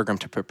using this program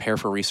to prepare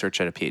for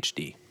research at a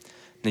PhD.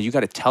 Now, you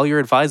got to tell your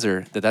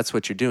advisor that that's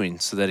what you're doing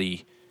so that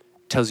he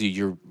tells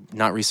you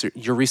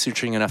you're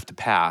researching enough to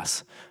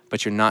pass,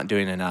 but you're not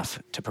doing enough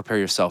to prepare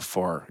yourself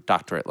for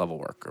doctorate level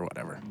work or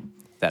whatever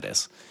that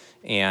is.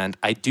 And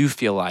I do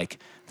feel like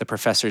the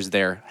professors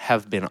there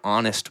have been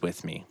honest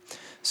with me.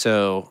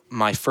 So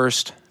my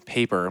first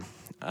paper,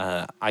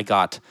 I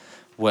got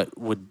what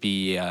would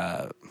be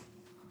high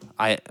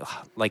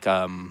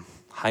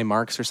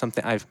marks or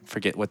something. I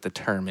forget what the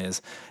term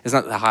is. It's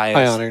not the highest.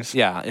 High honors.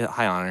 Yeah,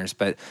 high honors.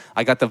 But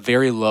I got the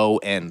very low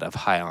end of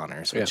high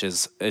honors, which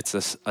is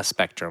a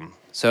spectrum.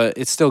 So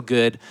it's still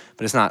good,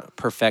 but it's not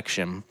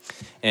perfection.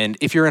 And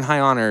if you're in high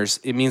honors,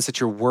 it means that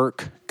your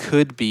work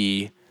could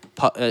be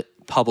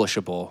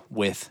publishable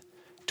with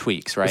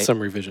tweaks, right?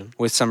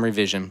 With some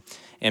revision.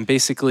 And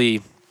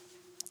basically,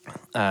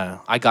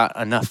 I got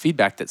enough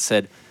feedback that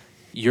said,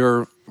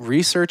 your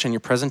research and your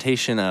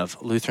presentation of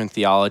Lutheran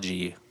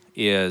theology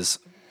is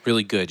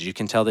really good. You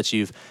can tell that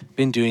you've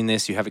been doing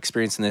this, you have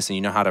experience in this, and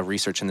you know how to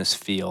research in this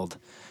field.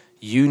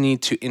 You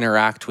need to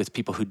interact with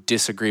people who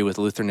disagree with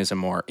Lutheranism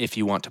more if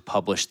you want to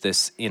publish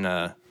this in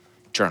a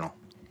journal.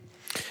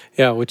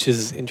 Yeah, which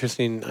is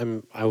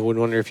interesting. I would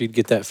wonder if you'd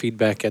get that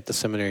feedback at the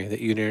seminary, that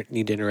you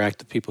need to interact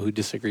with people who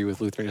disagree with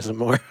Lutheranism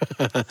more.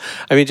 I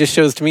mean, it just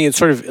shows to me, it's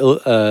sort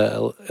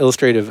of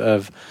illustrative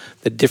of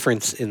the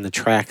difference in the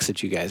tracks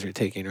that you guys are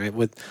taking, right?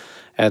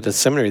 At the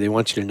seminary, they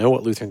want you to know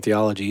what Lutheran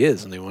theology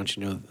is, and they want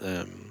you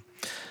to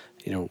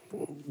know,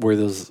 where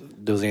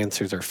those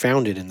answers are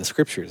founded in the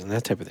scriptures and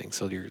that type of thing.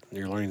 So your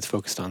learning's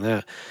focused on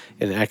that.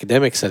 In an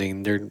academic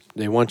setting,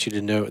 they want you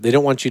to know. They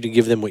don't want you to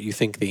give them what you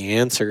think the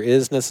answer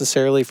is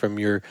necessarily from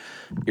your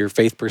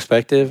faith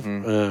perspective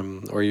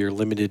or your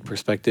limited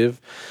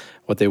perspective.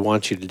 What they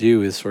want you to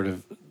do is sort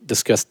of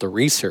discuss the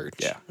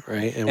research,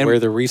 right, and where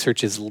the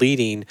research is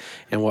leading,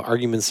 and what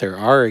arguments there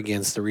are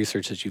against the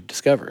research that you've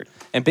discovered.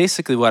 And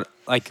basically, what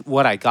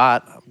I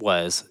got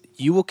was,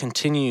 you will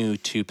continue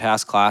to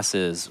pass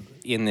classes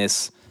in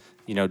this,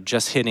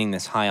 just hitting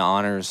this high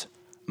honors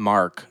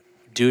mark,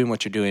 doing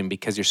what you're doing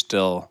because you're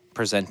still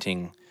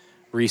presenting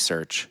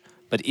research.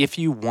 But if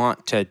you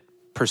want to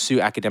pursue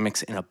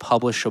academics in a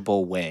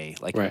publishable way,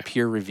 like in a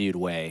peer-reviewed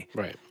way,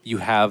 you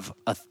have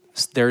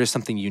there is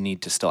something you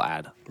need to still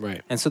add.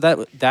 Right. And so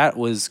that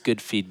was good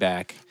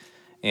feedback,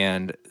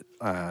 and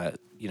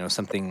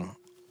something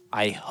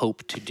I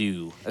hope to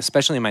do,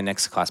 especially in my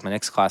next class.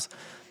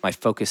 My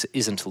focus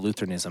isn't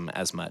Lutheranism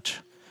as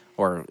much,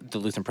 or the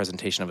Lutheran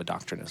presentation of a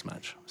doctrine as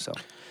much.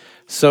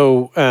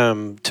 So,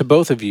 to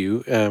both of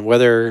you,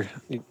 whether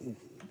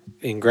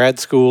in grad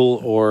school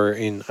or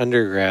in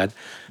undergrad,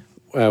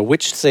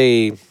 which,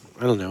 say,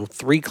 I don't know,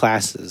 3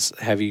 classes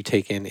have you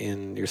taken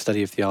in your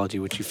study of theology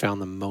which you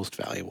found the most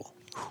valuable?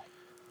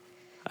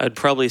 I'd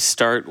probably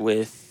start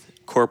with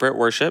corporate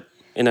worship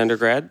in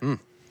undergrad.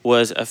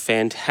 Was a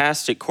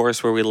fantastic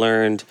course where we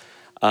learned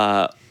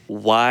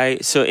why.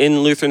 So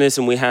in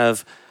Lutheranism, we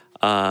have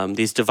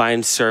these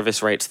divine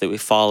service rites that we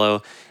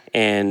follow,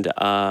 and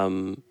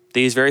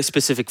they use very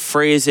specific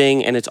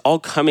phrasing, and it's all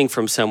coming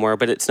from somewhere,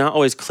 but it's not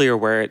always clear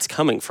where it's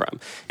coming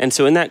from. And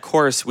so in that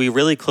course, we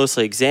really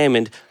closely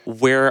examined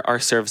where our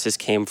services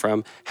came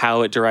from,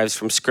 how it derives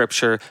from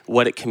Scripture,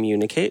 what it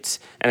communicates.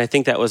 And I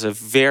think that was a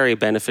very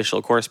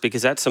beneficial course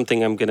because that's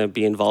something I'm going to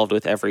be involved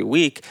with every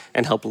week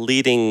and help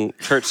leading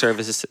church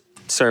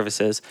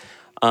services.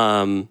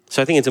 So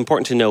I think it's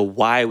important to know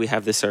why we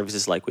have the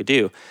services like we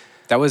do.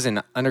 That was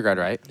in undergrad,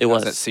 right? It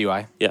was at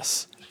CUI.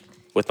 Yes.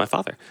 With my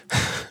father.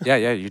 Yeah,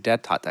 your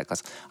dad taught that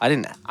class.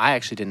 I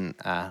actually didn't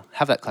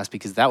have that class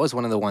because that was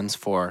one of the ones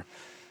for,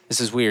 this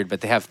is weird,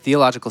 but they have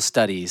theological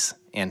studies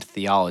and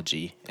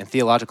theology. And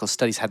theological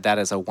studies had that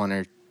as a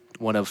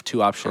one of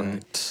 2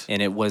 options. Right.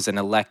 And it was an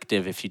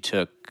elective if you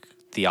took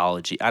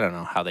theology. I don't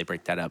know how they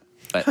break that up,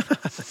 but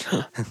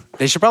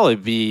they should probably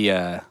be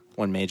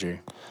one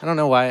major. I don't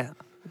know why.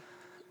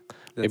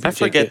 I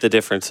forget the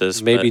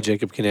differences. Maybe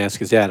Jacob can ask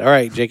his dad. All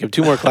right, Jacob,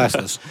 2 more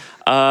classes.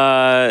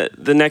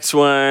 The next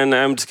one,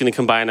 I'm just going to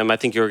combine them. I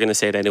think you were going to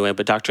say it anyway,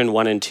 but Doctrine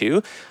 1 and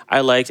 2,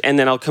 I liked. And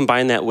then I'll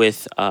combine that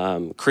with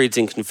Creeds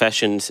and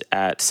Confessions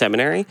at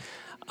seminary,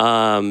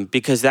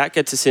 because that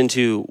gets us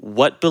into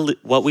what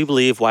we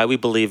believe, why we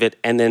believe it,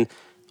 and then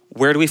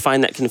where do we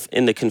find that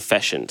in the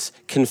confessions?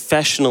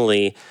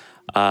 Confessionally,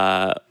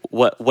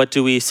 what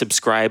do we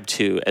subscribe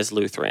to as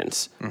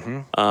Lutherans?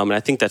 And I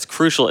think that's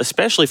crucial,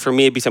 especially for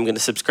me, because I'm going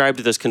to subscribe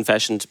to those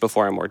confessions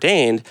before I'm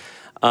ordained.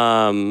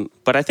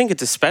 But I think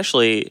it's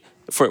especially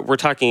we're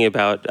talking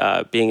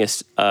about being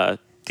a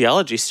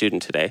theology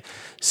student today.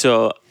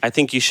 So I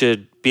think you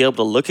should be able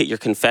to look at your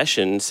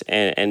confessions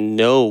and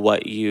know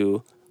what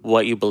you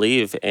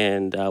believe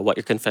and what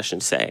your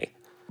confessions say.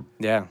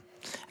 Yeah,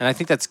 and I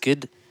think that's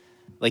good.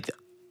 Like,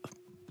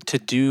 to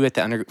do at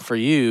the for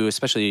you,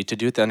 especially to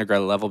do at the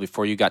undergrad level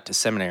before you got to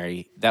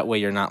seminary. That way,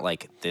 you're not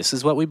like, this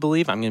is what we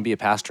believe. I'm going to be a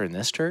pastor in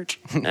this church.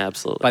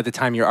 Absolutely. By the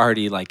time you're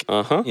already like,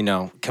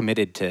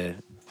 committed to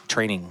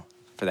training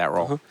for that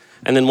role.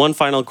 And then one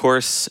final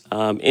course,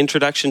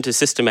 Introduction to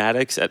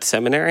Systematics at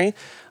seminary.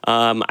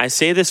 I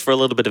say this for a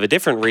little bit of a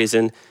different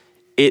reason.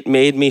 It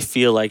made me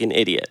feel like an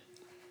idiot.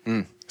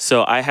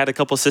 So I had a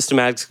couple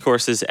systematics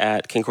courses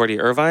at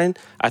Concordia Irvine.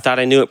 I thought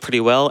I knew it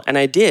pretty well, and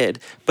I did.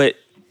 But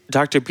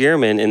Dr.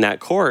 Bierman in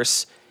that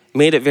course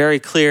made it very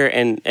clear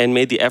and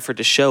made the effort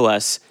to show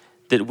us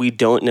that we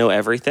don't know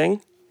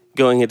everything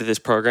going into this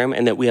program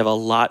and that we have a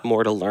lot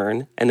more to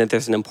learn and that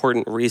there's an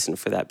important reason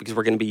for that because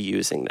we're going to be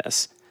using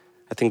this.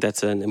 I think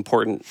that's an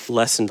important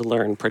lesson to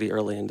learn pretty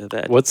early into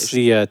that. What's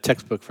the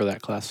textbook for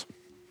that class?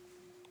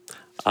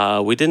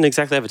 We didn't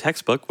exactly have a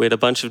textbook. We had a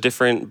bunch of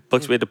different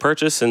books we had to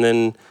purchase and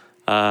then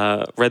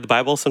read the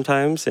Bible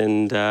sometimes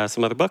and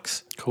some other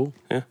books. Cool.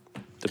 Yeah,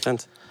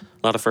 depends.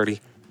 A lot of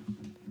Ferdy.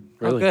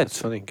 Really? Good.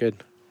 That's funny.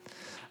 Good.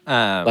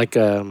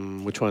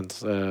 Which ones?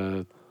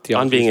 Theology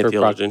On being a for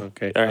theologian.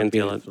 Okay. Or On in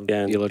being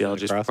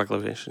theology for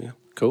proclamation, yeah.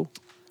 Cool.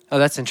 Oh,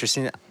 that's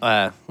interesting.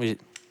 We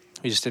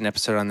just did an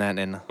episode on that,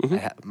 and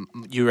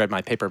you read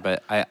my paper,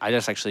 but I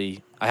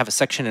have a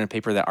section in a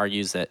paper that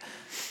argues that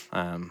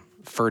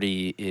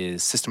Ferdy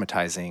is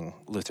systematizing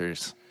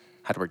Luther's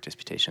Heidelberg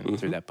Disputation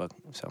through that book.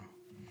 So,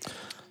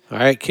 all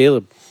right,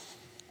 Caleb.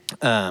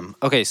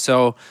 Okay,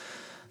 so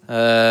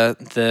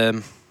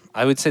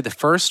I would say the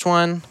first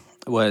one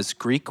was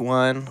Greek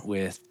 1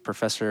 with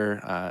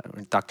Professor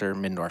Dr.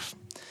 Mindorf.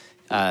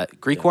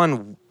 Greek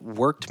 1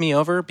 worked me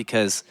over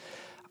because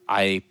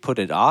I put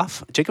it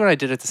off. Jacob and I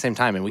did it at the same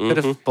time, and we could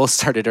have both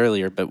started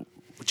earlier, but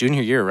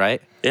junior year,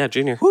 right? Yeah,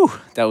 junior. Whew,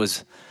 that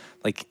was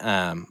like,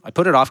 I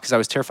put it off because I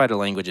was terrified of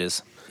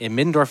languages. And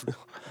Mindorf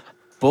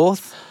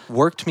both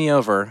worked me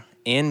over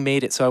and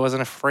made it so I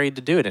wasn't afraid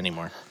to do it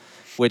anymore,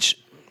 which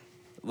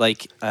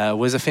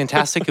was a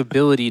fantastic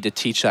ability to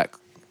teach that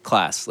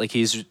class. Like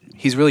he's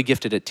really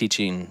gifted at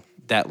teaching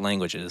that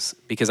languages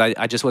because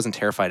I just wasn't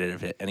terrified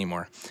of it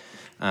anymore.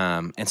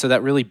 And so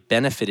that really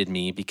benefited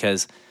me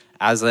because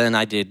as then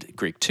I did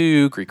Greek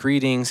 2, Greek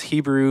readings,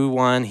 Hebrew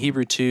 1,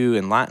 Hebrew 2,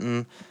 and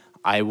Latin.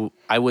 I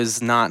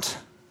was not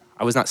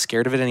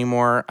scared of it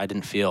anymore. I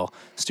didn't feel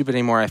stupid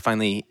anymore. I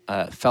finally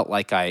felt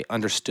like I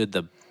understood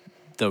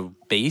the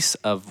base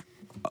of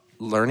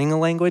learning a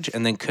language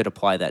and then could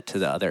apply that to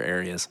the other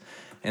areas.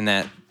 And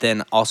that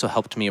then also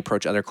helped me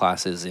approach other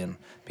classes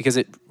because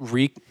it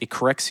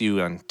corrects you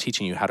on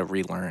teaching you how to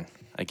relearn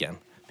again.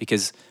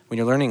 Because when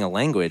you're learning a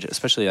language,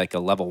 especially like a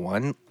level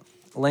 1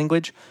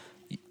 language,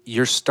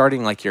 you're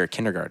starting like you're a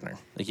kindergartner.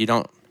 Like you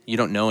don't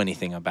know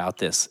anything about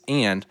this.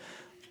 And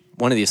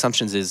one of the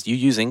assumptions is you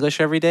use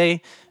English every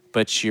day,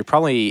 but you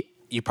probably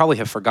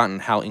have forgotten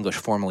how English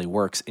formally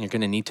works, and you're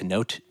going to need to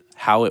know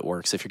how it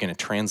works if you're going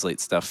to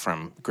translate stuff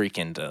from Greek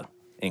into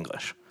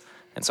English.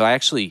 And so I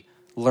actually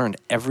learned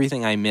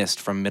everything I missed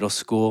from middle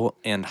school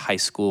and high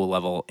school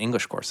level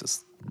English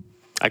courses.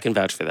 I can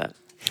vouch for that.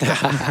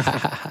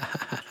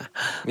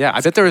 Yeah,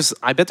 I bet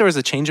there was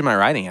a change in my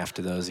writing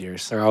after those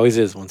years. There always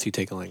is once you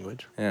take a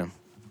language. Yeah.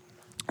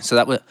 So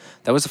that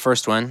was the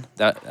first one.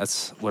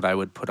 That's what I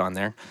would put on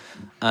there.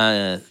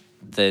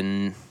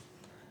 Then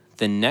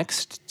the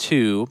next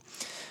two,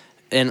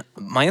 and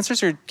my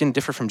answers are going to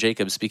differ from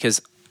Jacob's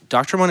because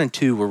Doctrine 1 and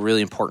 2 were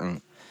really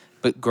important.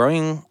 But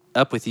growing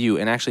up with you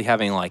and actually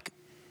having like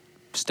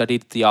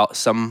studied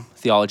some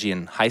theology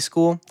in high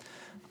school,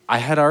 I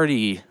had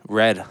already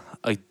read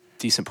a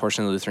decent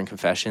portion of the Lutheran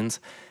Confessions,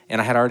 and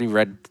I had already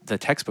read the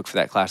textbook for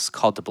that class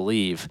called To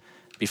Believe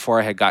before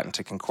I had gotten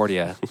to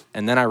Concordia.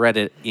 And then I read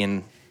it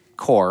in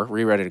core,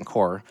 reread it in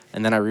core,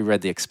 and then I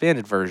reread the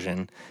expanded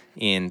version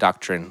in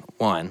Doctrine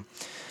 1.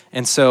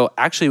 And so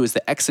actually it was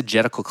the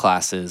exegetical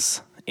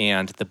classes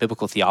and the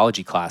biblical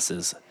theology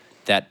classes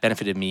that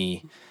benefited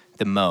me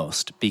the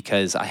most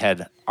because I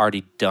had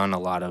already done a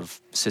lot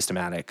of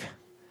systematic,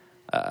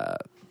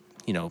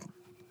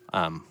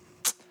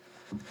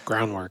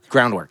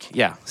 groundwork.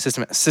 Yeah,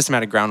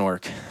 systematic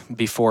groundwork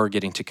before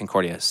getting to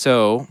Concordia.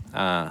 So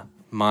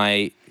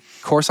my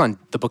course on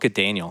the Book of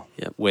Daniel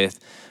with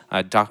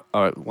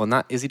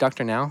is he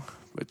doctor now?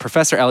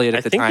 Professor Elliott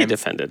at the time. I think he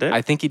defended it.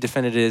 I think he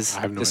defended his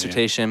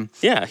dissertation.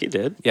 Yeah, he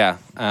did. Yeah.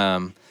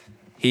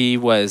 He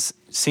was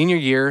senior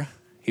year.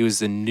 He was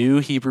the new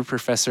Hebrew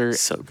professor.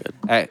 So good.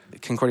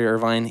 At Concordia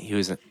Irvine. He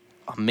was an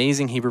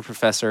amazing Hebrew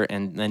professor.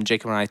 And then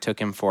Jacob and I took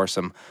him for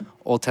some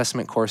Old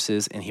Testament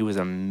courses, and he was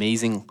an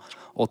amazing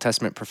Old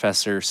Testament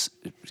professor,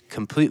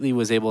 completely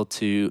was able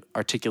to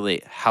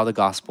articulate how the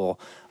gospel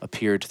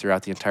appeared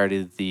throughout the entirety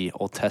of the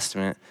Old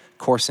Testament,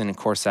 course in and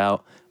course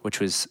out, which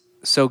was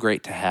so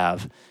great to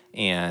have.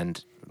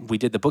 And we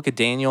did the Book of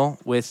Daniel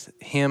with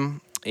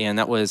him, and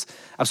that was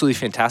absolutely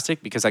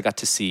fantastic because I got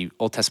to see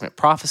Old Testament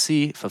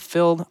prophecy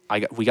fulfilled.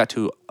 We got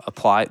to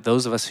apply,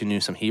 those of us who knew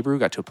some Hebrew,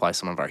 got to apply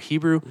some of our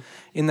Hebrew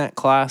in that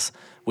class,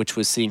 which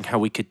was seeing how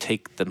we could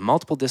take the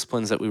multiple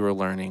disciplines that we were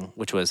learning,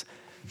 which was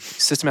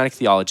systematic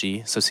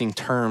theology, so seeing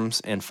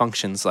terms and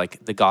functions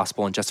like the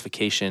gospel and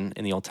justification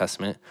in the Old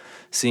Testament,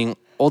 seeing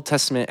Old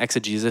Testament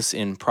exegesis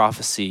in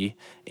prophecy,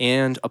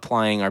 and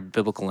applying our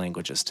biblical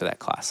languages to that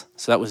class.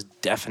 So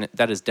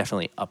that is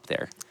definitely up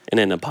there. And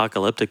an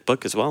apocalyptic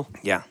book as well.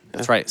 Yeah,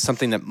 that's right.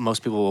 Something that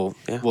most people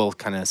will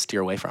kind of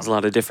steer away from. There's a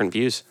lot of different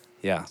views.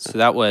 Yeah, so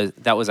that was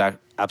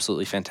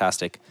absolutely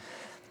fantastic.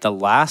 The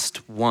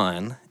last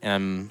one,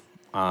 I'm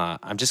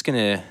just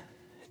going to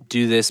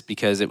do this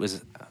because it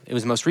was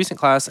the most recent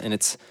class, and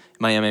it's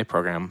my MA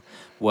program,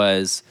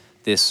 was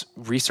this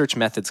research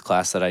methods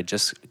class that I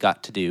just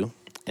got to do.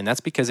 And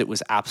that's because it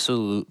was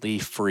absolutely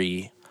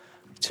free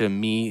to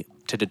me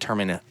to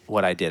determine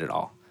what I did at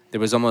all. There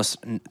was almost,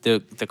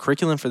 the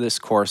curriculum for this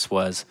course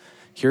was,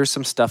 here's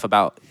some stuff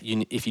about,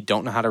 if you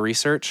don't know how to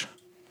research,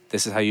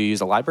 this is how you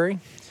use a library.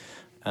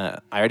 I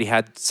already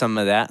had some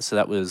of that, so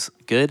that was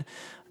good.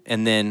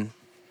 And then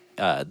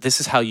this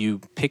is how you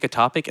pick a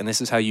topic, and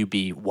this is how you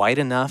be wide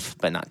enough,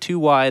 but not too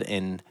wide,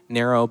 and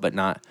narrow, but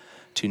not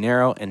too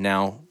narrow, and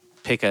now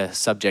pick a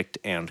subject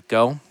and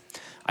go.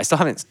 I still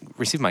haven't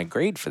received my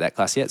grade for that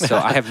class yet, so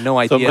I have no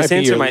idea. So it might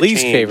be your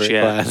least favorite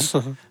class.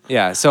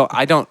 Yeah, so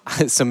I don't.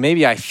 So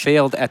maybe I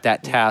failed at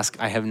that task.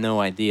 I have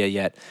no idea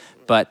yet,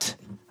 but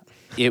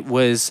it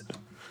was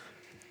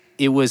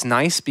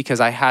nice because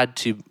I had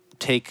to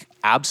take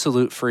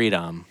absolute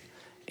freedom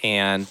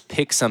and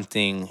pick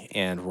something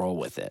and roll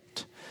with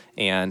it.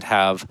 And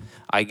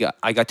I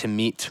got to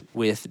meet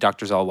with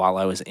Dr. Zoll while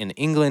I was in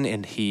England,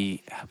 and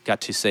he got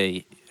to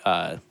say,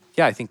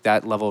 I think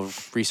that level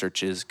of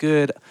research is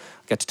good.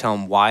 Got to tell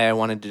him why I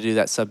wanted to do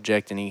that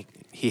subject, and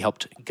he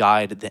helped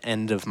guide the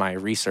end of my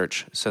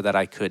research so that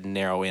I could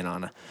narrow in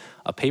on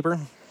a paper.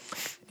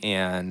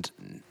 And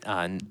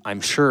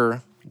I'm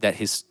sure that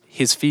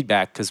his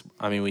feedback, because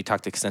we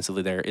talked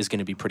extensively there, is going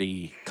to be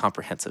pretty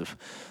comprehensive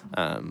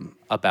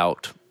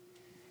about,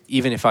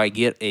 even if I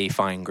get a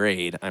fine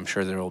grade, I'm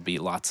sure there will be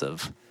lots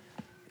of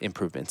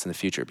improvements in the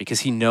future because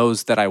he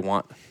knows that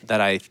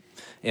I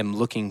am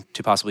looking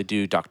to possibly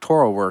do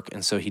doctoral work,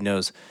 and so he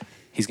knows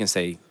he's going to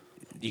say,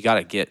 you got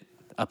to get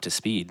up to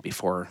speed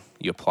before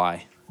you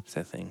apply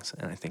to things.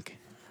 And I think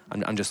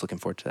I'm just looking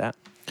forward to that.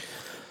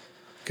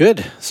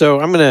 Good. So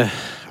I'm going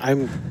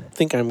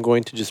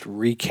to just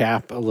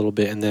recap a little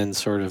bit and then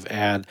sort of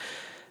add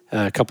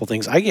a couple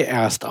things. I get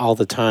asked all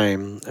the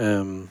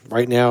time.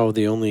 Right now,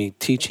 the only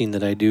teaching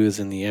that I do is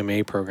in the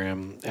MA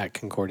program at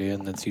Concordia,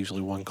 and that's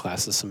usually one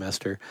class a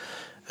semester.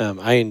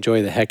 I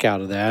enjoy the heck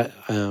out of that.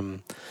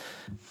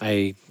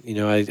 I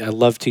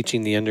love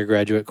teaching the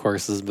undergraduate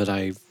courses, but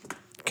I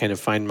kind of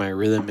find my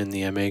rhythm in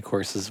the MA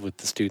courses with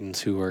the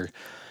students who are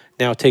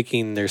now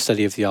taking their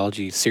study of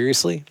theology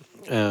seriously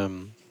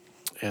and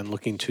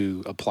looking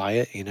to apply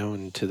it,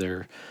 into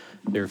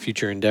their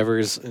future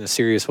endeavors in a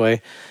serious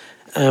way.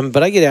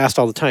 But I get asked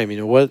all the time,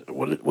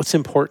 what's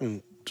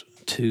important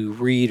to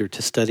read or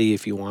to study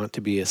if you want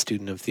to be a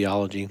student of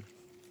theology.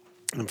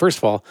 And first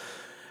of all,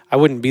 I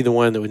wouldn't be the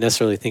one that would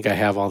necessarily think I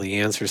have all the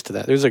answers to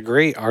that. There's a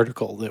great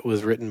article that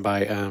was written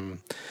by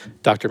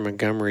Dr.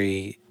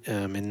 Montgomery in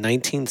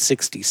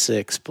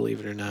 1966,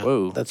 believe it or not.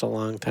 Whoa. That's a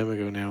long time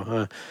ago now,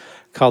 huh?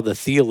 Called The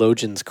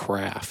Theologian's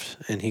Craft.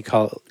 And he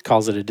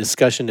calls it a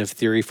discussion of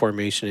theory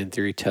formation and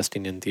theory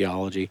testing in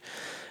theology.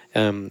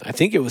 I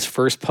think it was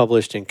first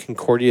published in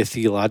Concordia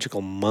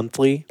Theological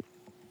Monthly,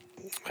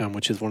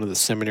 which is one of the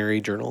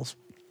seminary journals,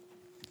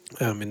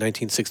 in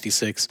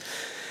 1966.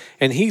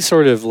 And he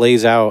sort of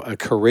lays out a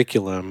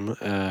curriculum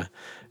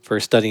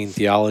for studying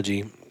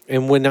theology.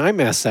 And when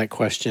I'm asked that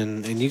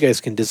question, and you guys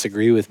can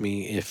disagree with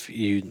me if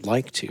you'd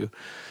like to,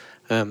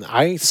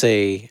 I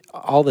say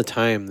all the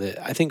time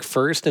that I think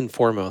first and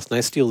foremost, and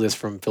I steal this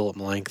from Philip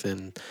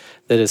Melanchthon,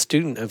 that a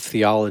student of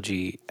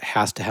theology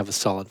has to have a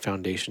solid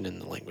foundation in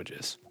the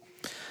languages.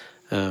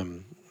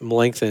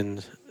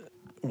 Melanchthon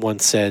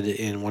once said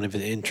in one of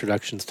his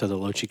introductions to the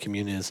Loci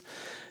Communes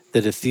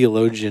that a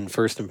theologian,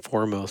 first and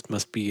foremost,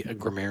 must be a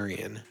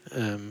grammarian.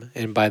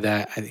 And by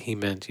that, he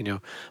meant,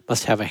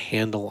 must have a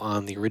handle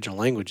on the original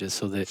languages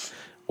so that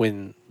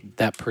when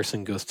that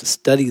person goes to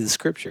study the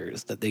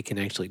scriptures, that they can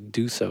actually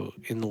do so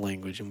in the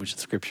language in which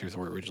the scriptures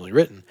were originally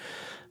written,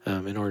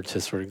 in order to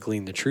sort of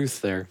glean the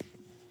truth there.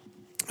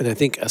 And I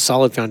think a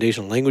solid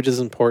foundation of language is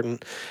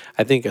important.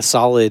 I think a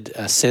solid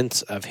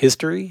sense of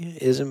history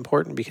is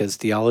important because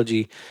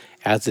theology,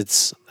 as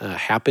it's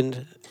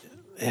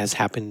has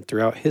happened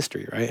throughout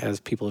history, right? As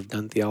people have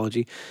done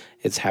theology,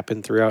 it's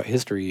happened throughout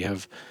history. You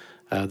have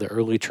the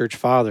early church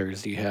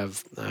fathers, you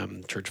have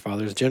church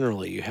fathers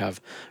generally, you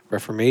have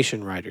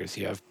Reformation writers,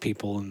 you have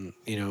people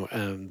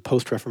in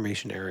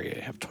post-Reformation area,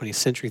 you have 20th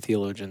century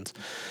theologians.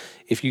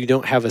 If you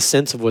don't have a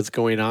sense of what's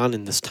going on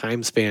in this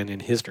time span in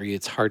history,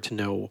 it's hard to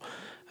know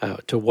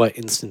to what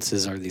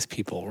instances are these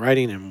people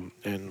writing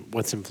and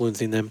what's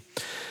influencing them.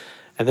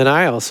 And then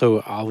I also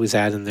always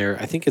add in there,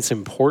 I think it's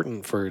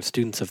important for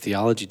students of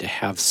theology to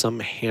have some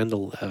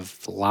handle of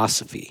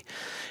philosophy.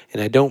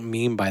 And I don't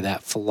mean by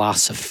that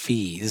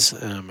philosophies.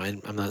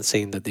 I'm not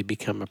saying that they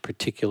become a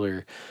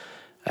particular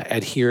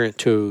adherent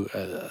to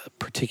a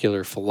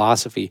particular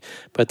philosophy,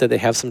 but that they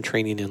have some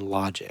training in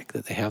logic,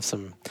 that they have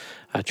some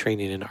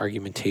training in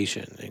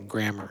argumentation and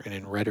grammar and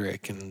in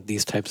rhetoric and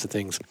these types of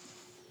things.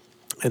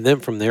 And then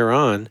from there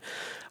on,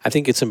 I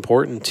think it's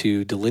important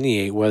to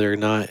delineate whether or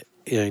not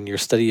in your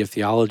study of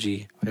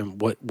theology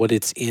and what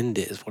its end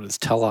is, what its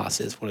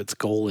telos is, what its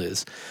goal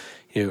is.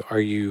 Are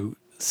you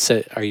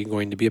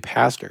going to be a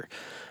pastor?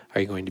 Are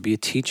you going to be a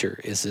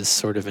teacher? Is this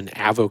sort of an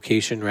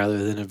avocation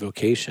rather than a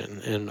vocation?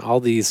 And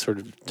all these sort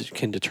of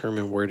can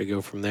determine where to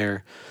go from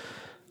there.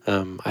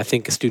 I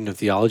think a student of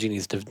theology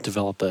needs to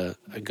develop a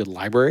good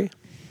library,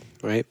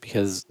 right?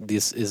 Because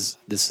this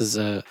is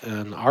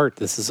an art.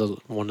 This is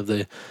one of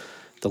the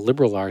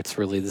liberal arts,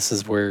 really. This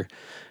is where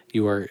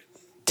you are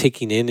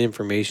taking in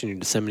information, you're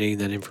disseminating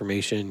that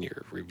information,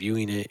 you're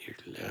reviewing it,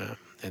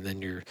 and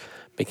then you're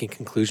making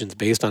conclusions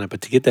based on it.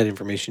 But to get that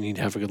information, you need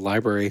to have a good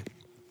library.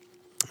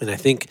 And I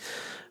think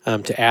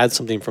to add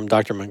something from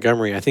Dr.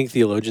 Montgomery, I think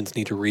theologians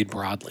need to read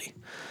broadly.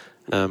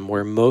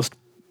 Where most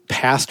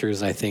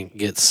pastors, I think,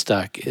 get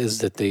stuck is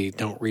that they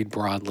don't read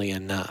broadly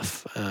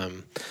enough,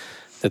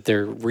 that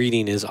their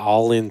reading is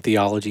all in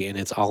theology and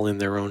it's all in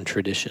their own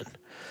tradition.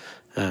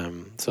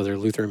 So they're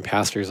Lutheran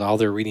pastors. All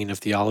their reading of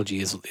theology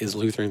is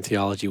Lutheran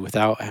theology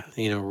without,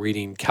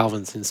 reading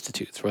Calvin's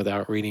Institutes,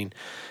 without reading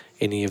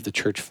any of the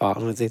church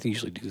fathers. They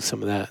usually do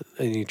some of that,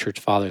 any church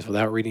fathers,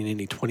 without reading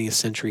any 20th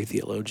century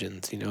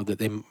theologians,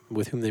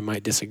 with whom they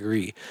might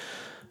disagree,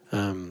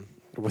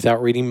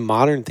 without reading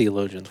modern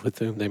theologians with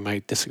whom they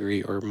might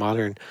disagree, or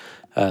modern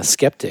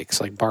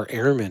skeptics like Bart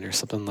Ehrman or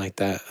something like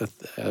that.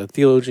 A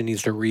theologian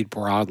needs to read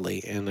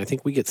broadly, and I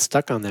think we get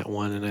stuck on that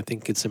one, and I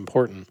think it's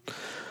important.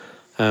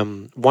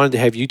 Wanted to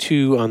have you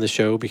two on the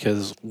show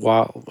because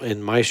while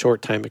in my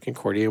short time at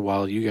Concordia,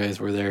 while you guys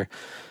were there,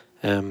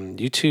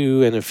 you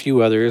two and a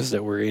few others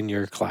that were in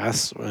your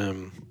class,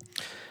 it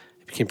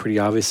became pretty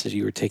obvious that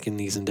you were taking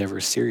these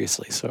endeavors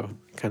seriously. So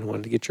kind of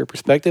wanted to get your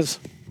perspectives.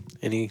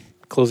 Any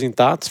closing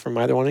thoughts from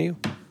either one of you?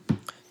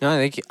 No, I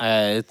think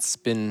it's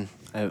been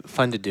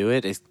fun to do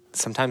it.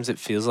 Sometimes it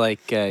feels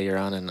like you're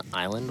on an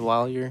island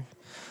while you're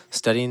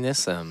studying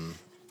this.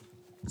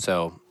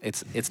 So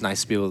it's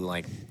nice to be able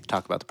to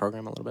talk about the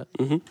program a little bit.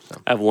 Mm-hmm.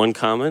 So. I have one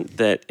comment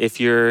that if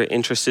you're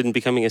interested in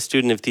becoming a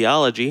student of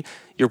theology,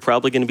 you're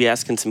probably going to be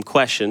asking some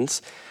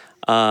questions,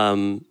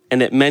 and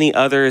that many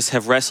others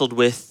have wrestled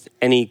with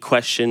any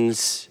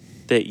questions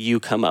that you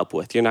come up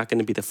with. You're not going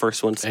to be the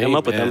first ones to come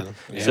up with them.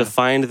 Yeah. So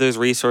find those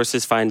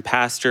resources, find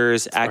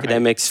pastors,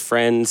 academics,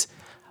 friends,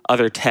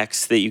 other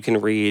texts that you can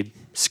read,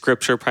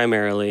 scripture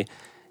primarily,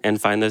 and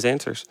find those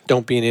answers.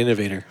 Don't be an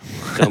innovator.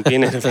 Don't be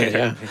an innovator.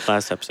 Yeah.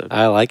 Last episode.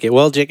 I like it.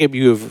 Well, Jacob,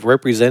 you have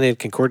represented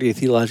Concordia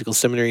Theological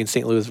Seminary in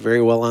St. Louis very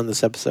well on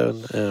this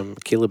episode.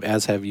 Caleb,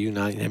 as have you,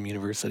 Nottingham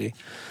University.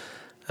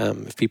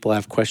 If people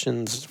have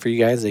questions for you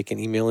guys, they can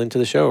email into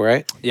the show,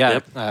 right? Yeah.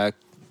 Yep.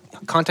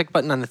 contact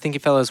button on the Thinking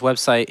Fellows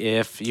website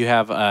if you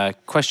have a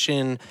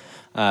question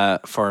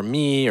for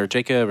me or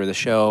Jacob or the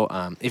show.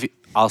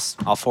 I'll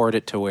forward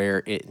it to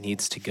where it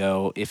needs to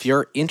go. If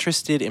you're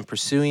interested in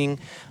pursuing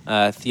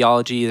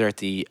theology, either at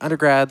the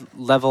undergrad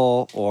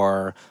level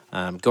or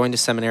going to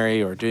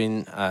seminary or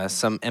doing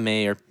some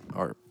MA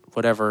or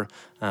whatever,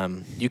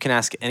 you can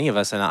ask any of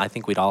us, and I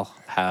think we'd all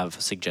have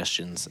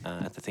suggestions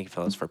at the Thinking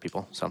Fellows for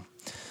people. So, all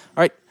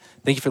right.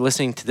 Thank you for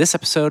listening to this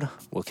episode.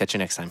 We'll catch you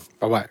next time.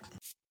 Bye-bye.